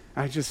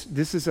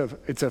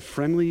 It's a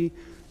friendly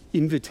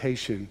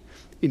invitation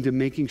into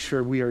making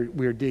sure we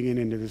are digging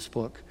into this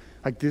book.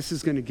 Like this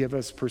is going to give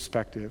us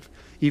perspective.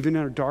 Even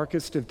in our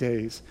darkest of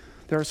days,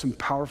 there are some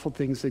powerful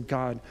things that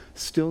God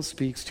still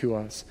speaks to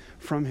us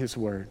from his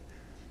word.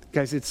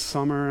 Guys, it's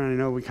summer, and I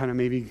know we kind of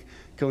maybe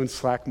go in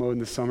slack mode in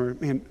the summer.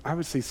 Man, I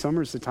would say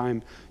summer is the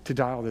time to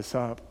dial this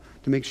up,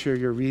 to make sure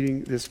you're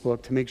reading this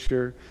book, to make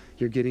sure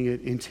you're getting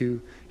it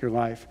into your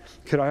life.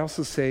 Could I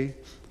also say,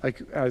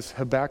 like as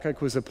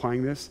Habakkuk was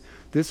applying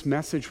this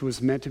message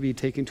was meant to be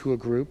taken to a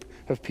group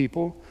of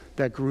people.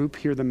 That group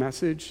hear the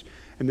message,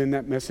 and then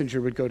that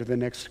messenger would go to the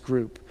next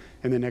group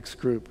and the next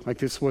group. Like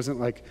this wasn't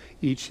like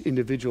each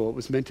individual. It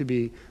was meant to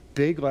be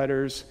big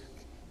letters,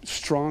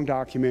 strong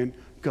document,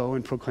 go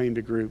and proclaim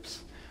to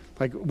groups.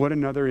 Like what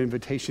another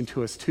invitation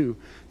to us too,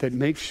 that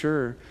make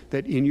sure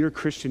that in your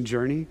Christian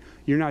journey,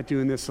 you're not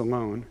doing this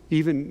alone,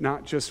 even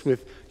not just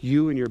with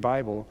you and your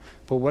Bible,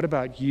 but what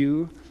about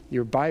you,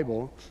 your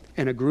Bible,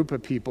 and a group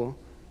of people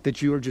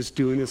that you are just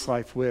doing this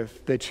life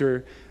with, that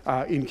you're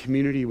in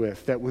community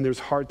with, that when there's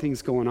hard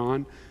things going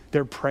on,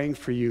 they're praying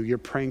for you, you're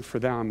praying for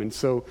them. And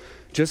so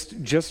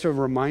just a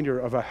reminder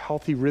of a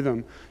healthy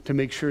rhythm to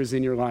make sure is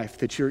in your life,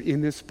 that you're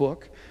in this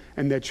book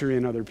and that you're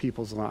in other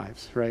people's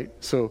lives, right?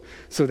 So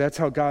that's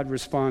how God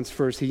responds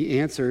first. He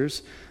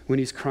answers when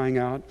he's crying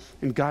out,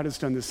 and God has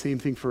done the same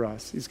thing for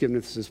us. He's given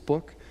us his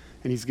book,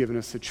 and he's given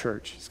us the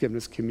church. He's given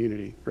us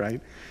community, right?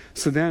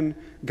 So then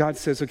God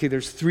says, okay,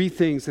 there's 3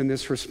 things in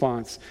this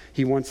response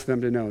he wants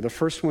them to know. The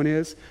first one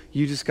is,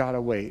 you just got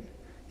to wait.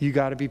 You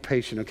got to be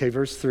patient. Okay,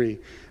 verse 3.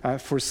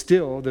 For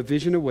still the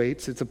vision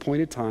awaits its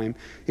appointed time.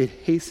 It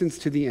hastens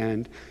to the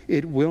end.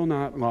 It will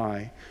not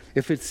lie.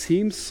 If it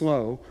seems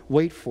slow,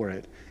 wait for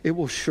it. It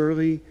will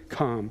surely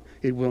come.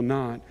 It will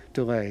not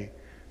delay.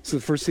 So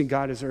the first thing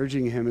God is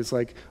urging him is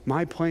like,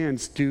 my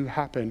plans do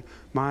happen.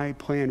 My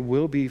plan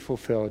will be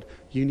fulfilled.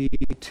 You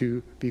need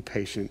to be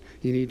patient.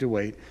 You need to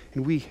wait.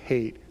 And we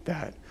hate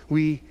that.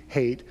 We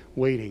hate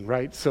waiting,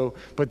 right? So,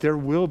 but there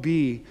will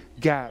be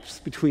gaps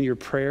between your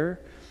prayer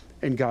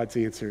and God's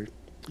answer.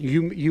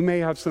 You may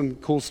have some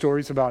cool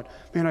stories about,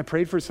 man, I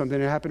prayed for something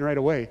and it happened right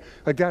away.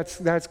 Like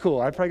that's cool.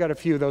 I probably got a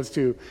few of those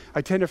too.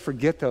 I tend to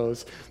forget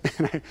those,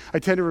 and I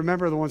tend to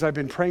remember the ones I've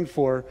been praying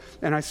for,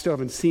 and I still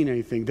haven't seen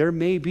anything. There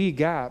may be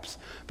gaps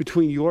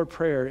between your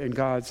prayer and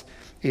God's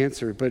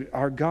answer. But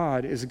our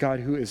God is a God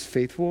who is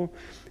faithful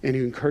and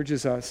who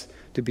encourages us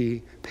to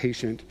be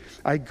patient.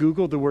 I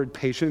Googled the word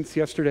patience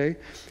yesterday,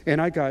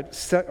 and I got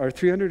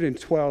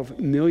 312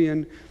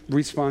 million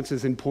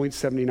responses in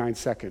 0.79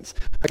 seconds.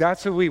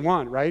 That's what we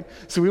want, right?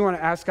 So we want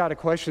to ask God a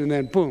question, and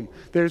then boom,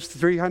 there's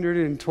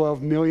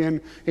 312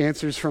 million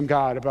answers from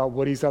God about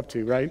what he's up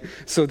to, right?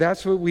 So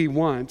that's what we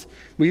want.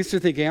 We used to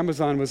think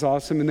Amazon was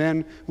awesome, and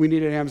then we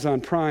needed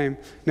Amazon Prime.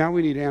 Now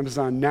we need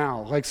Amazon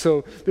Now.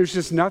 So there's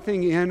just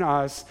nothing in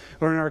us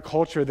or in our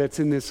culture that's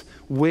in this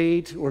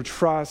wait or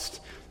trust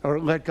or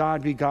let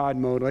God be God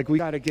mode. We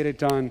got to get it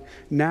done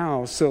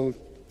now. So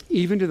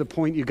even to the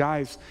point, you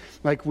guys,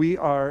 we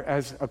are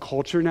as a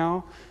culture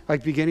now,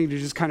 beginning to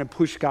just kind of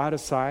push God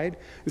aside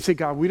and say,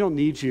 God, we don't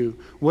need you.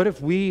 What if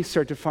we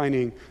start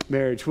defining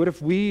marriage? What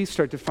if we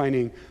start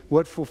defining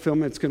what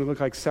fulfillment's going to look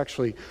like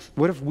sexually?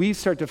 What if we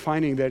start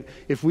defining that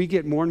if we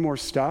get more and more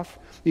stuff,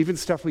 even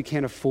stuff we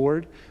can't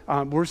afford,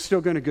 we're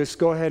still going to just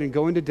go ahead and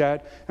go into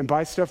debt and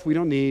buy stuff we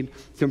don't need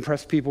to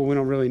impress people we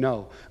don't really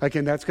know.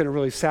 And that's going to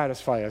really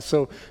satisfy us.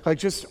 So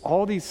just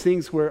all these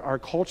things where our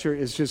culture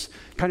is just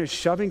kind of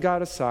shoving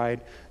God aside,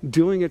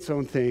 doing its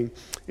own thing.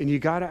 And you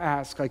got to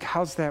ask,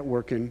 how's that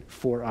working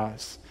for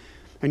us?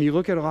 And you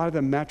look at a lot of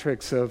the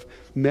metrics of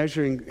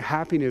measuring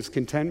happiness,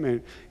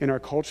 contentment in our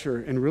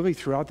culture, and really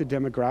throughout the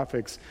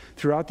demographics,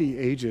 throughout the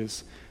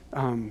ages,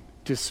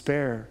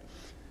 despair,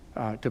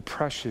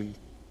 depression,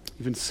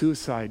 even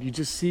suicide. You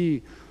just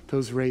see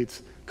those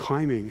rates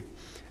climbing.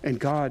 And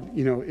God,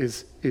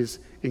 is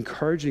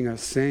encouraging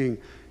us, saying,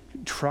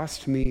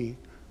 trust me,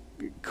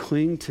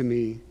 cling to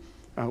me,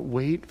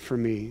 wait for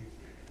me.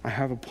 I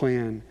have a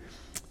plan,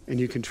 and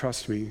you can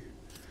trust me.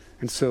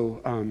 And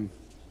so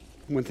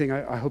one thing,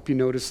 I hope you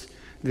noticed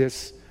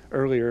this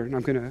earlier, and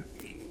I'm going to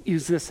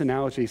use this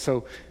analogy.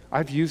 So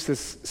I've used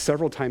this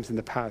several times in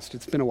the past.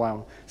 It's been a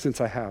while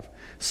since I have.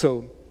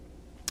 So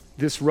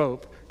this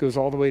rope goes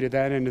all the way to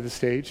that end of the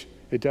stage.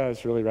 It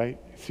does, really, right?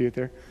 See it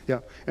there? Yeah.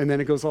 And then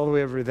it goes all the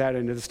way over to that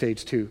end of the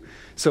stage, too.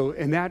 So,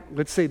 and that,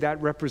 let's say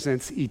that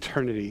represents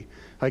eternity.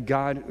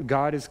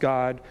 God is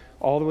God,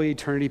 all the way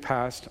eternity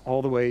past,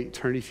 all the way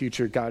eternity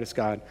future, God is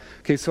God.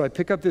 Okay, so I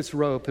pick up this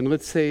rope, and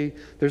let's say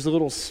there's a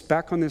little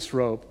speck on this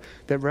rope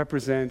that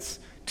represents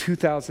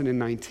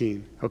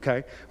 2019,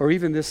 okay? Or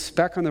even this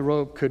speck on the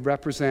rope could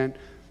represent,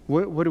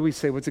 what do we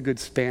say, what's a good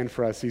span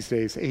for us these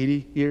days?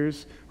 80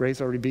 years?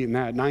 Ray's already beaten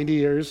that. 90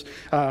 years,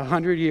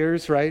 100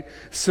 years, right?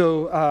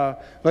 So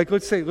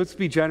let's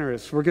be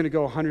generous. We're going to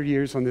go 100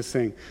 years on this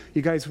thing.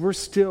 You guys, we're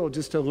still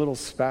just a little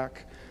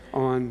speck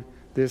on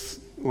this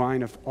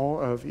line of all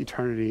of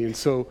eternity. And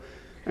so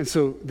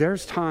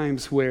there's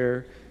times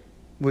where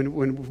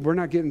when we're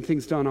not getting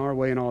things done our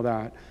way and all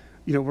that,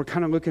 we're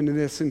kind of looking at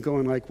this and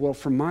going well,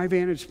 from my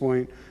vantage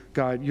point,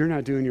 God, you're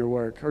not doing your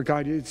work. Or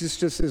God, it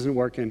just isn't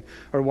working.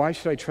 Or why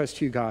should I trust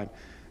you, God?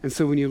 And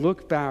so when you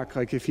look back,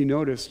 if you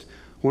noticed,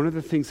 one of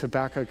the things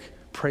Habakkuk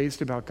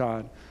praised about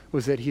God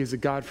was that he is a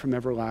God from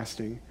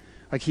everlasting.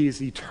 He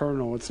is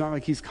eternal. It's not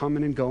like he's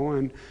coming and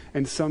going,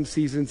 and some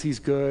seasons he's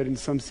good, and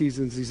some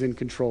seasons he's in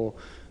control.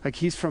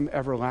 He's from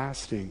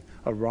everlasting,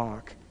 a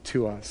rock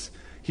to us.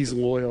 He's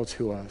loyal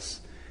to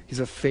us. He's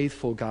a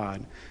faithful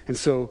God. And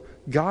so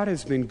God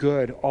has been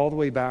good all the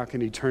way back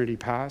in eternity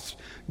past.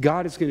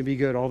 God is going to be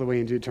good all the way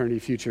into eternity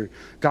future.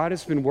 God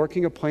has been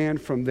working a plan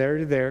from there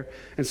to there.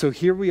 And so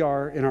here we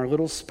are in our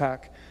little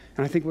speck.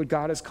 And I think what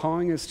God is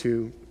calling us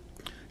to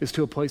is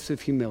to a place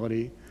of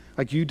humility.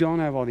 You don't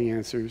have all the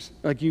answers.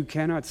 You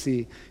cannot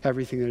see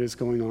everything that is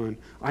going on.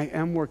 I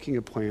am working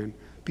a plan.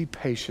 Be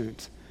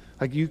patient.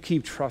 You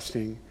keep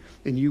trusting,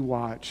 and you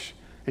watch,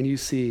 and you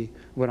see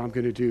what I'm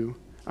going to do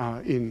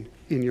in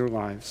your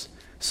lives.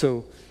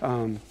 So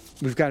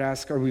we've got to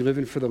ask, are we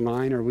living for the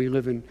line, or are we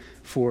living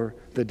for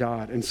the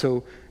dot? And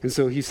so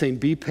he's saying,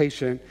 be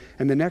patient.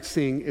 And the next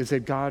thing is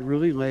that God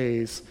really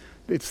lays,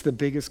 it's the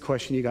biggest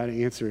question you got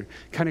to answer,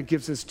 kind of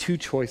gives us two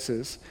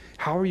choices.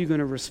 How are you going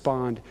to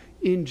respond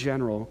in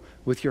general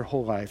with your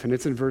whole life? And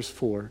it's in verse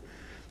 4.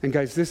 And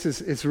guys,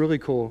 it's really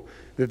cool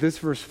that this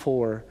verse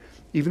 4,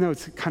 even though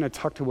it's kind of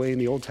tucked away in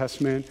the Old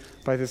Testament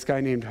by this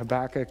guy named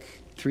Habakkuk,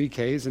 3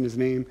 Ks in his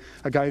name,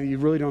 a guy that you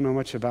really don't know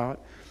much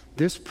about,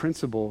 this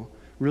principle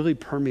really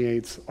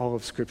permeates all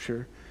of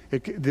Scripture.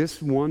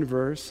 This one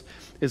verse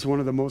is one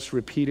of the most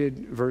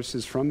repeated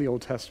verses from the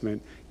Old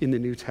Testament in the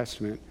New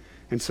Testament.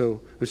 And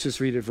so let's just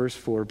read it, verse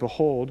 4.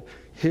 Behold,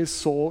 his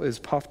soul is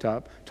puffed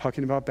up,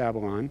 talking about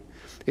Babylon.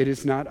 It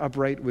is not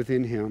upright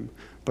within him,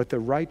 but the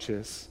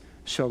righteous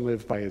shall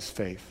live by his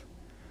faith.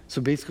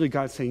 So basically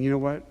God's saying, you know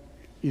what,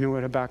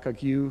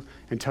 Habakkuk, you,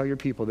 and tell your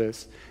people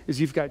this, is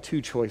you've got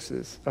two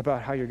choices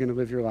about how you're going to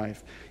live your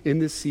life. In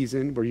this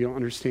season where you don't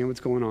understand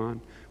what's going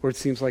on, where it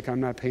seems like I'm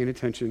not paying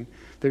attention,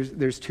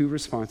 there's two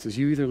responses.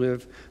 You either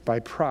live by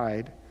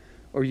pride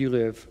or you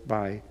live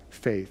by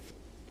faith.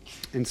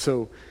 And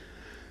so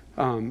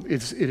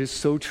it is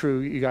so true,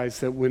 you guys,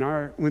 that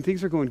when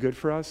things are going good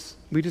for us,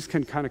 we just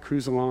can kind of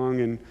cruise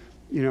along, and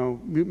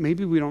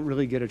maybe we don't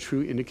really get a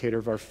true indicator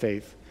of our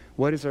faith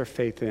What is our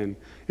faith in?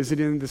 Is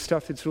it in the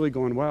stuff that's really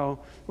going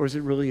well, or is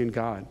it really in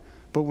God?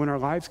 But when our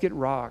lives get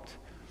rocked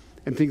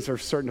and things are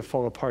starting to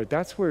fall apart,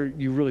 that's where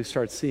you really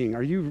start seeing,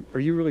 are you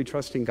really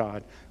trusting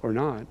God or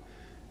not?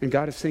 And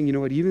God is saying, you know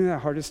what, even in that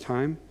hardest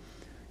time,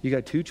 you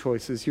got two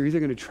choices. You're either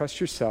going to trust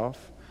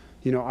yourself,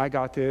 I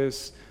got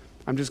this,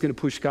 I'm just going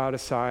to push God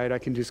aside, I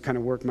can just kind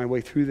of work my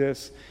way through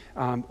this,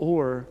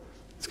 or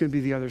it's going to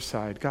be the other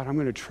side. God, I'm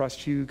going to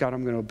trust you. God,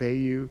 I'm going to obey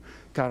you.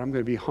 God, I'm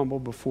going to be humble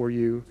before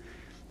you.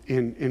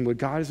 And what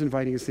God is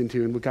inviting us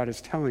into and what God is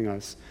telling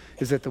us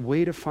is that the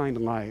way to find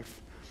life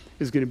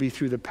is going to be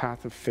through the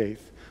path of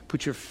faith.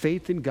 Put your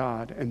faith in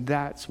God, and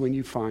that's when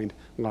you find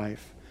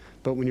life.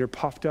 But when you're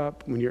puffed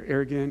up, when you're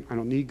arrogant, I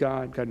don't need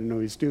God, God doesn't know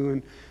what he's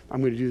doing,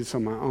 I'm going to do this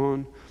on my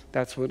own,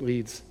 that's what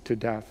leads to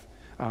death.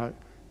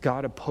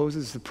 God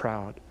opposes the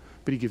proud,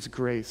 but he gives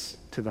grace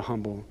to the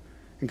humble.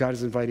 And God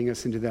is inviting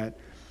us into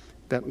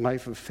that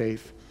life of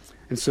faith.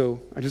 And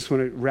so I just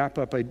want to wrap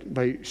up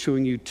by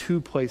showing you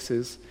two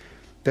places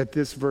that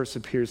this verse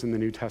appears in the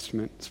New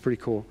Testament. It's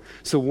pretty cool.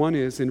 So one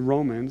is in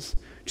Romans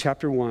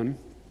chapter 1,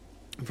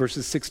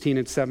 verses 16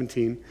 and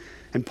 17.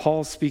 And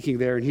Paul's speaking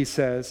there, and he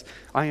says,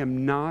 I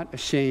am not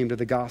ashamed of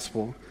the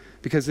gospel,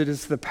 because it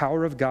is the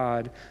power of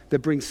God that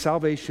brings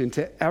salvation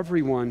to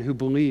everyone who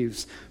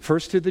believes,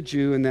 first to the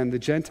Jew and then the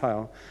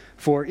Gentile.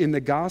 For in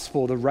the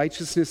gospel, the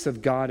righteousness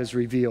of God is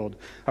revealed,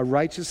 a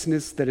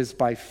righteousness that is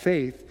by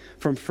faith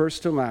from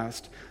first to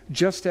last,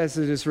 just as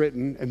it is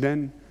written. And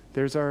then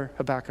there's our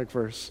Habakkuk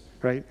verse,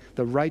 right?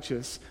 The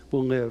righteous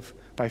will live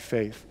by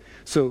faith.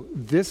 So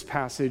this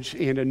passage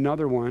and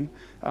another one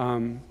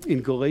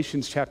in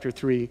Galatians chapter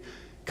 3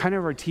 kind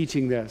of are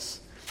teaching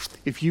this.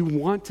 If you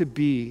want to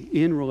be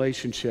in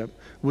relationship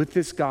with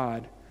this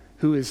God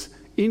who is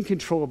in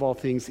control of all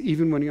things,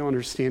 even when you don't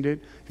understand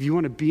it, if you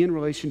want to be in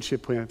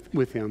relationship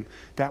with him,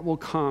 that will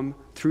come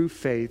through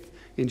faith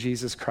in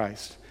Jesus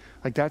Christ.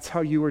 Like that's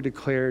how you are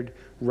declared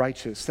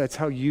righteous. That's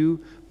how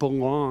you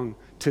belong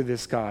to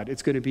this God.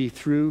 It's going to be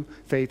through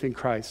faith in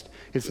Christ.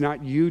 It's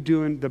not you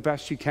doing the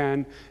best you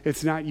can.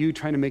 It's not you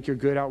trying to make your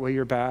good outweigh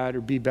your bad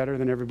or be better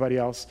than everybody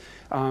else.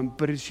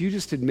 But it's you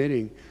just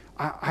admitting,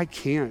 I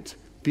can't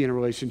be in a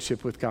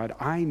relationship with God.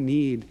 I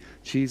need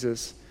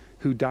Jesus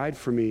who died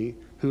for me,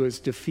 who has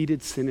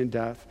defeated sin and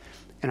death.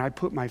 And I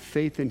put my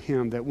faith in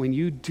him, that when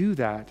you do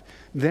that,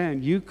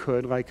 then you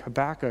could, like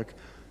Habakkuk,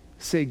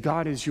 say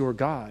God is your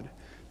God,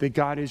 that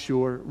God is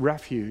your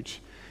refuge.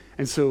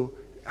 And so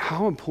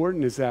how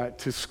important is that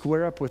to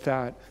square up with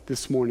that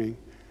this morning?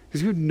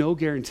 Because you have no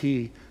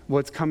guarantee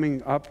what's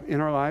coming up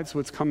in our lives,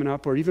 what's coming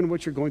up, or even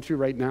what you're going through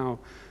right now,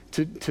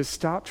 to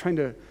stop trying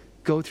to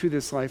go through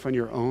this life on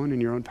your own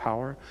in your own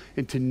power,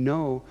 and to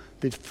know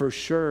that for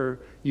sure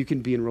you can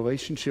be in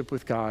relationship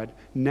with God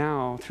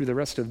now through the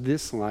rest of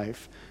this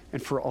life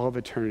and for all of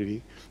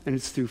eternity. And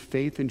it's through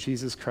faith in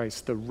Jesus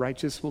Christ. The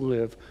righteous will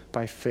live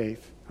by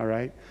faith, all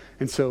right?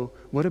 And so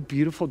what a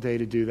beautiful day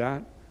to do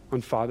that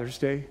on Father's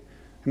Day.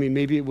 I mean,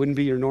 maybe it wouldn't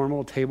be your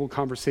normal table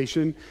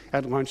conversation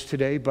at lunch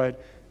today, but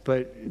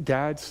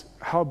dads,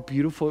 how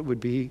beautiful it would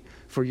be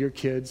for your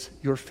kids,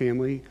 your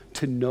family,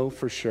 to know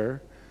for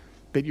sure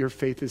that your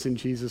faith is in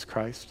Jesus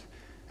Christ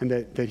and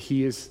that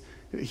he is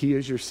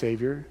your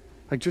Savior.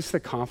 Like just the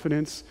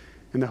confidence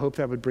and the hope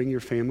that would bring your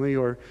family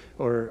or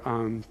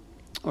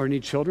any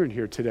children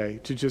here today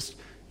to just,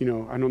 I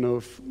don't know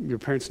if your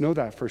parents know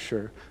that for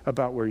sure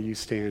about where you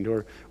stand,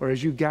 or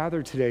as you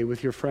gather today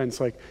with your friends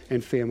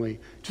and family,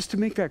 just to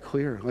make that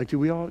clear. Like, do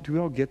we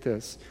all get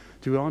this?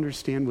 Do we all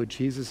understand what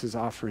Jesus is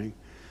offering?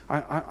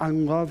 I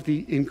love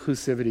the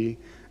inclusivity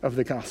of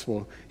the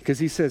gospel, because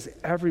he says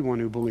everyone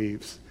who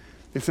believes.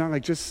 It's not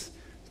like just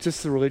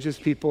the religious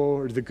people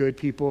or the good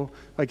people.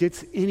 Like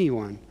it's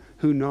anyone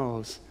who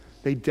knows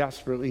they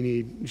desperately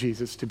need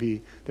Jesus to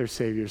be their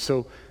Savior.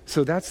 So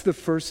that's the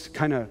first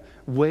kind of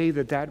way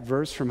that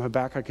verse from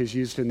Habakkuk is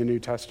used in the New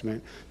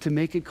Testament, to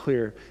make it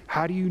clear.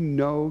 How do you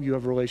know you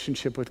have a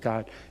relationship with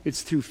God?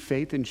 It's through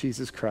faith in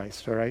Jesus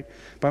Christ, all right?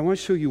 But I want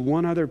to show you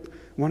one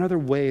other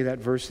way that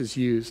verse is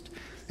used,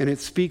 and it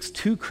speaks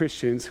to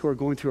Christians who are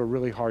going through a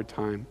really hard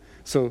time.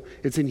 So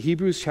it's in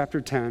Hebrews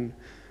chapter 10,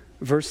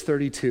 verse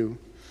 32.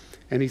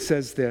 And he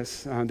says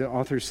this, the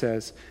author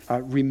says,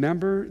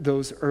 remember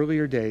those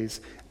earlier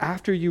days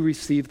after you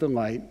received the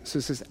light. So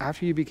it says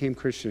after you became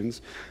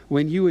Christians,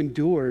 when you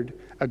endured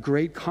a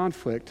great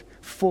conflict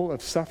full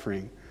of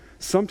suffering.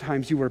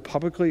 Sometimes you were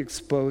publicly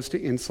exposed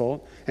to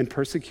insult and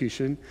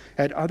persecution.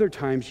 At other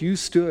times you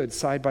stood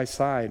side by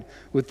side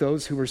with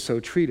those who were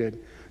so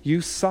treated. You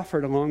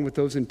suffered along with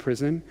those in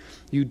prison.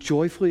 You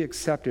joyfully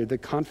accepted the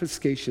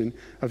confiscation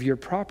of your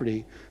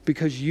property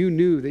because you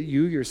knew that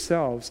you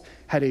yourselves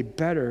had a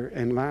better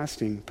and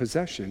lasting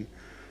possession.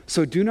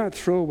 So do not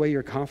throw away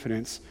your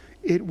confidence.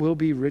 It will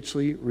be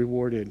richly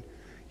rewarded.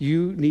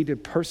 You need to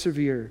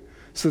persevere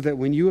so that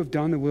when you have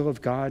done the will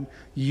of God,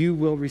 you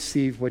will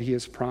receive what he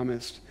has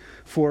promised.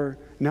 For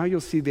now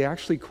you'll see they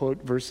actually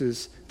quote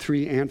verses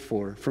 3 and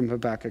 4 from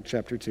Habakkuk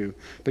chapter 2.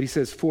 But he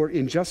says, for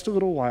in just a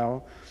little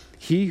while,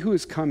 he who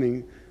is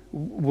coming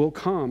will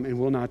come and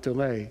will not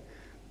delay.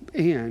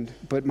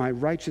 but my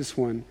righteous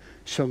one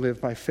shall live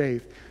by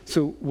faith.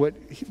 So what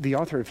the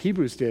author of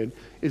Hebrews did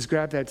is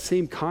grab that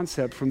same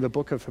concept from the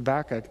book of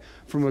Habakkuk,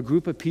 from a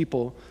group of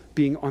people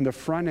being on the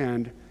front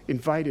end,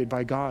 invited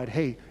by God,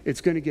 hey,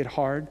 it's going to get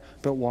hard,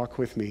 but walk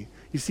with me.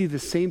 You see the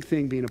same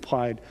thing being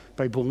applied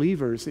by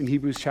believers in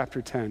Hebrews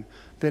chapter 10,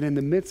 that in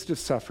the midst of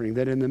suffering,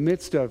 that in the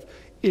midst of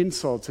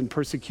insults and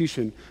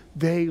persecution,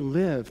 they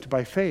lived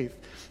by faith.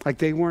 Like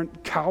they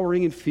weren't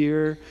cowering in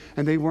fear,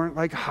 and they weren't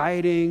like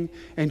hiding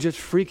and just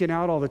freaking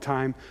out all the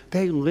time.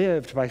 They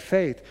lived by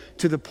faith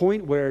to the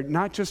point where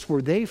not just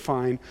were they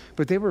fine,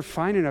 but they were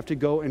fine enough to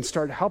go and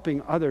start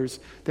helping others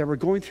that were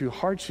going through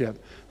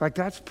hardship. Like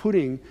that's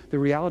putting the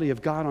reality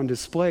of God on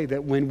display,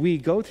 that when we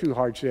go through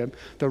hardship,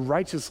 the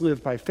righteous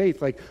live by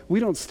faith. Like we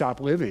don't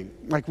stop living.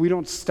 Like we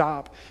don't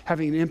stop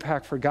having an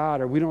impact for God,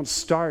 or we don't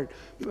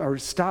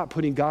stop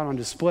putting God on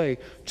display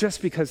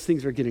just because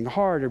things are getting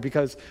hard or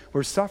because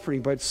we're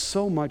suffering. But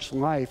so much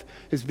life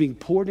is being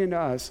poured into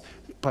us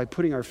by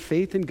putting our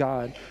faith in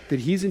God, that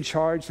he's in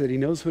charge, that he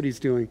knows what he's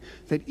doing,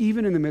 that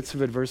even in the midst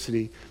of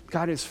adversity,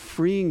 God is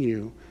freeing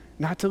you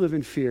not to live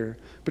in fear,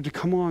 but to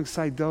come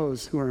alongside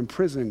those who are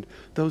imprisoned,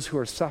 those who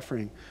are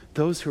suffering,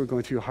 those who are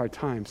going through hard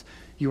times.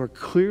 You are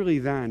clearly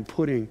then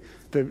putting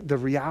the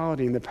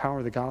reality and the power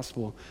of the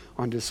gospel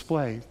on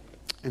display.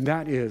 And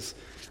that is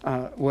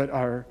what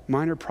our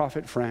minor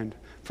prophet friend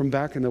from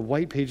back in the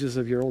white pages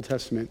of your Old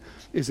Testament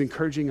is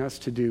encouraging us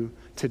to do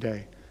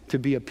today, to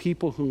be a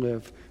people who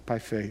live by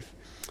faith.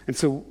 And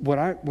so what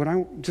I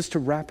just to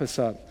wrap us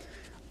up,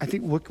 I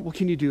think what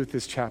can you do with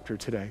this chapter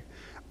today?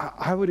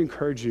 I would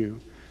encourage you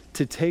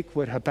to take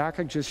what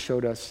Habakkuk just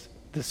showed us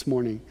this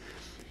morning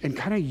and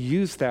kind of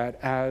use that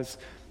as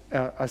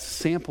a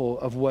sample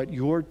of what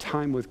your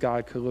time with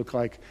God could look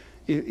like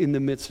in the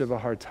midst of a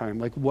hard time,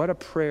 like what a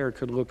prayer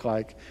could look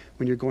like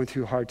when you're going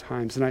through hard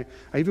times. And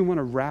I even want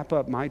to wrap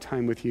up my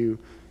time with you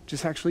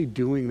just actually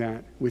doing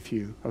that with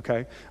you, okay?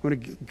 I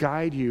want to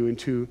guide you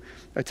into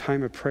a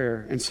time of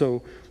prayer. And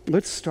so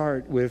let's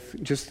start with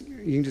you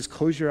can just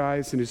close your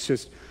eyes, and it's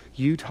just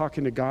you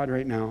talking to God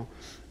right now.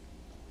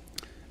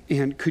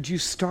 And could you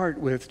start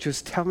with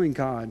just telling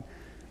God,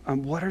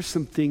 what are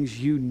some things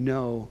you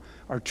know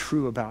are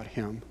true about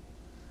him?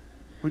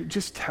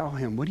 Just tell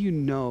him, what do you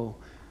know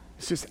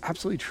is just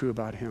absolutely true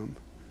about him?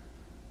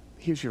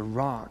 He is your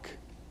rock.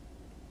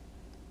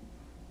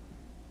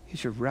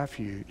 He's your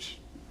refuge.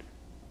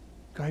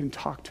 Go ahead and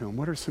talk to him.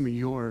 What are some of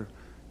your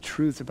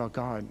truths about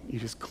God you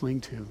just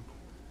cling to?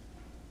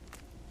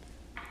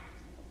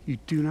 You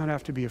do not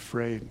have to be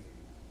afraid.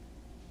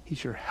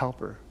 He's your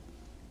helper.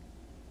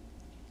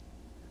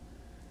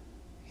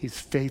 He's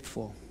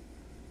faithful.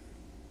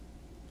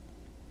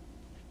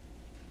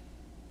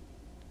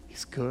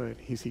 He's good.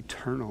 He's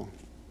eternal.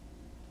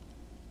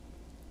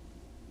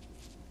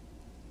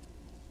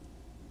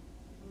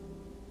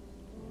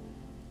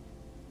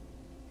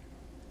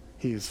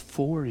 He is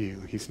for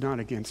you. He's not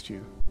against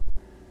you.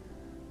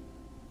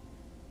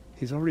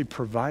 He's already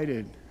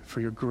provided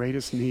for your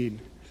greatest need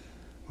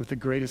with the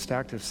greatest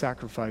act of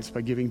sacrifice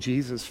by giving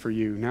Jesus for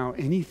you. Now,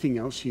 anything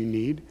else you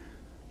need,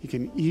 he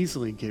can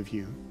easily give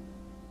you.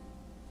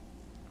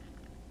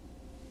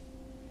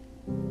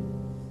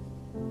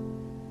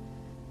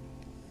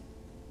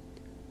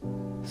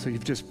 So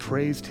you've just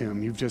praised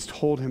him. You've just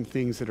told him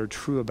things that are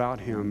true about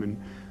him.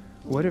 And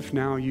what if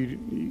now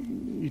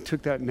you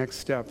took that next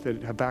step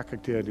that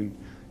Habakkuk did and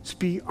just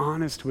be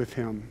honest with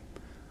him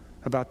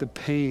about the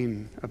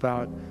pain,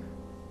 about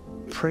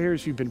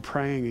prayers you've been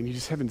praying and you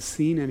just haven't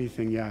seen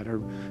anything yet, or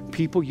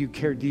people you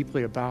care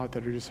deeply about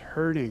that are just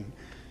hurting.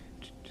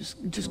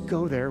 Just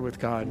go there with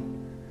God.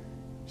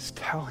 Just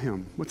tell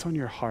him what's on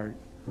your heart.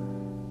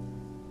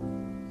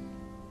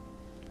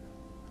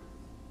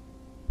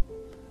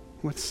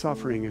 What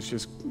suffering is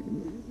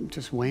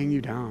just weighing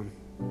you down?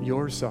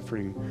 Your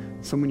suffering,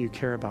 someone you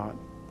care about.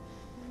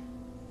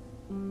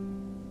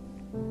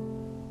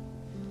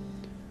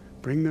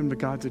 Bring them to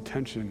God's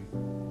attention.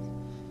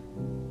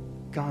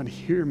 God,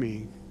 hear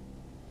me.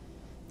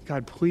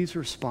 God, please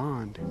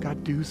respond.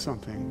 God, do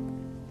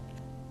something.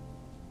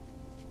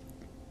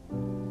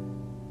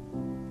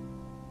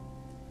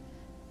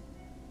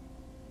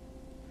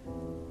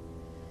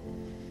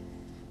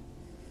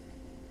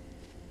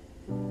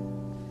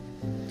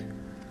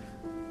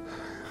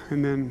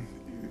 And then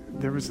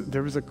there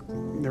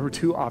were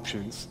two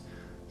options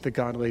that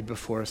God laid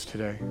before us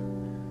today.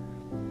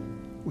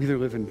 We either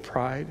live in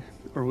pride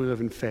or we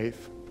live in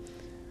faith.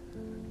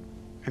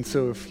 And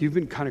so if you've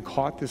been kind of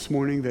caught this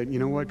morning that, you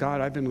know what,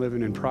 God, I've been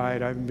living in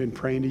pride. I've been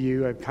praying to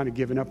you. I've kind of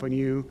given up on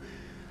you.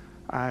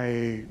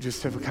 I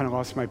just have kind of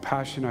lost my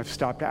passion. I've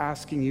stopped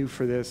asking you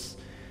for this.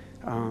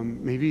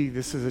 Maybe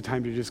this is a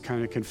time to just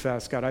kind of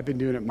confess, God, I've been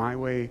doing it my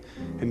way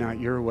and not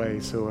your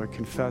way. So I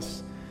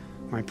confess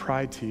my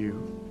pride to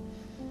you.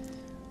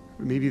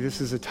 Maybe this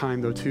is a time,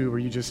 though, too, where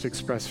you just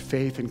express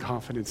faith and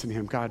confidence in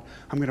him. God,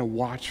 I'm going to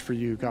watch for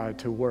you, God,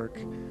 to work.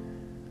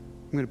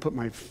 I'm going to put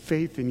my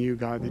faith in you,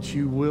 God, that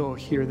you will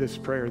hear this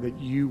prayer, that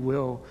you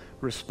will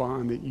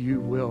respond, that you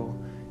will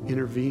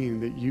intervene,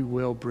 that you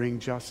will bring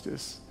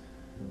justice.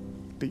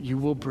 that you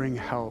will bring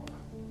help.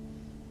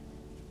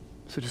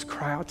 So just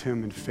cry out to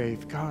him in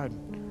faith. God,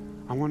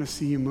 I want to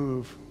see you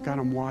move. God,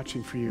 I'm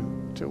watching for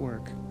you to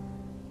work.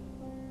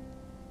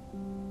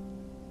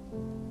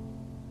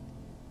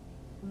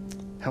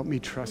 Help me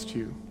trust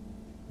you.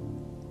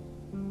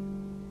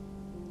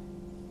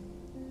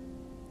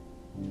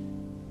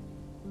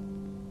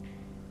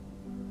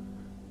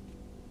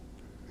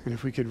 And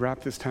if we could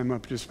wrap this time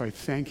up just by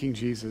thanking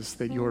Jesus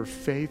that your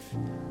faith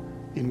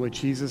in what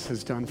Jesus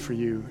has done for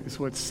you is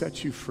what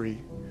sets you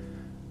free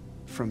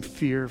from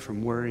fear,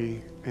 from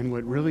worry, and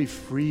what really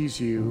frees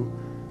you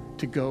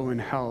to go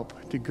and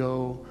help, to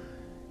go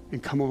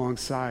and come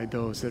alongside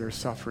those that are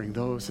suffering,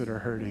 those that are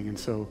hurting. And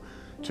so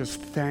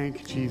just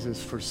thank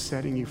Jesus for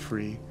setting you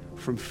free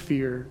from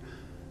fear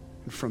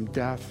and from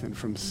death and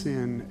from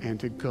sin, and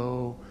to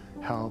go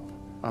help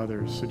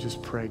others. So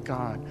just pray,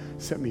 God,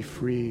 set me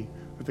free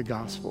with the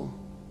gospel.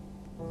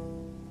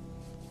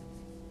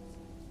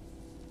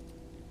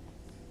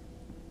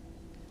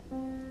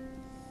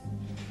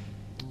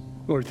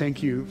 Lord,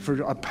 thank you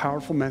for a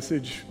powerful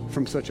message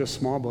from such a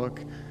small book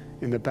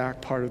in the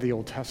back part of the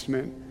Old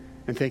Testament.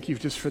 And thank you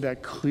just for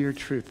that clear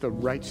truth. The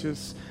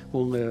righteous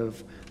will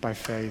live by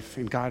faith.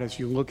 And God, as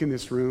you look in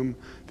this room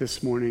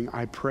this morning,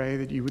 I pray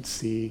that you would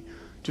see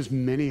just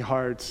many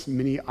hearts,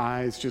 many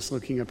eyes just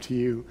looking up to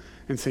you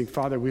and saying,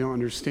 Father, we don't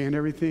understand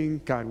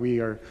everything. God, we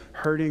are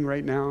hurting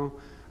right now.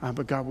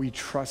 But God, we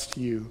trust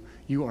you.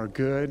 You are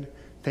good.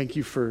 Thank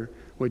you for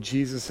what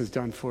Jesus has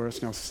done for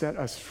us. Now set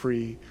us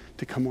free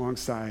to come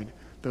alongside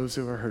those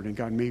who are hurting.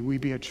 God, may we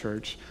be a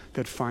church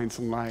that finds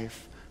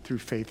life through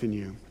faith in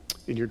you.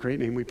 In your great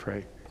name we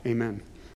pray. Amen.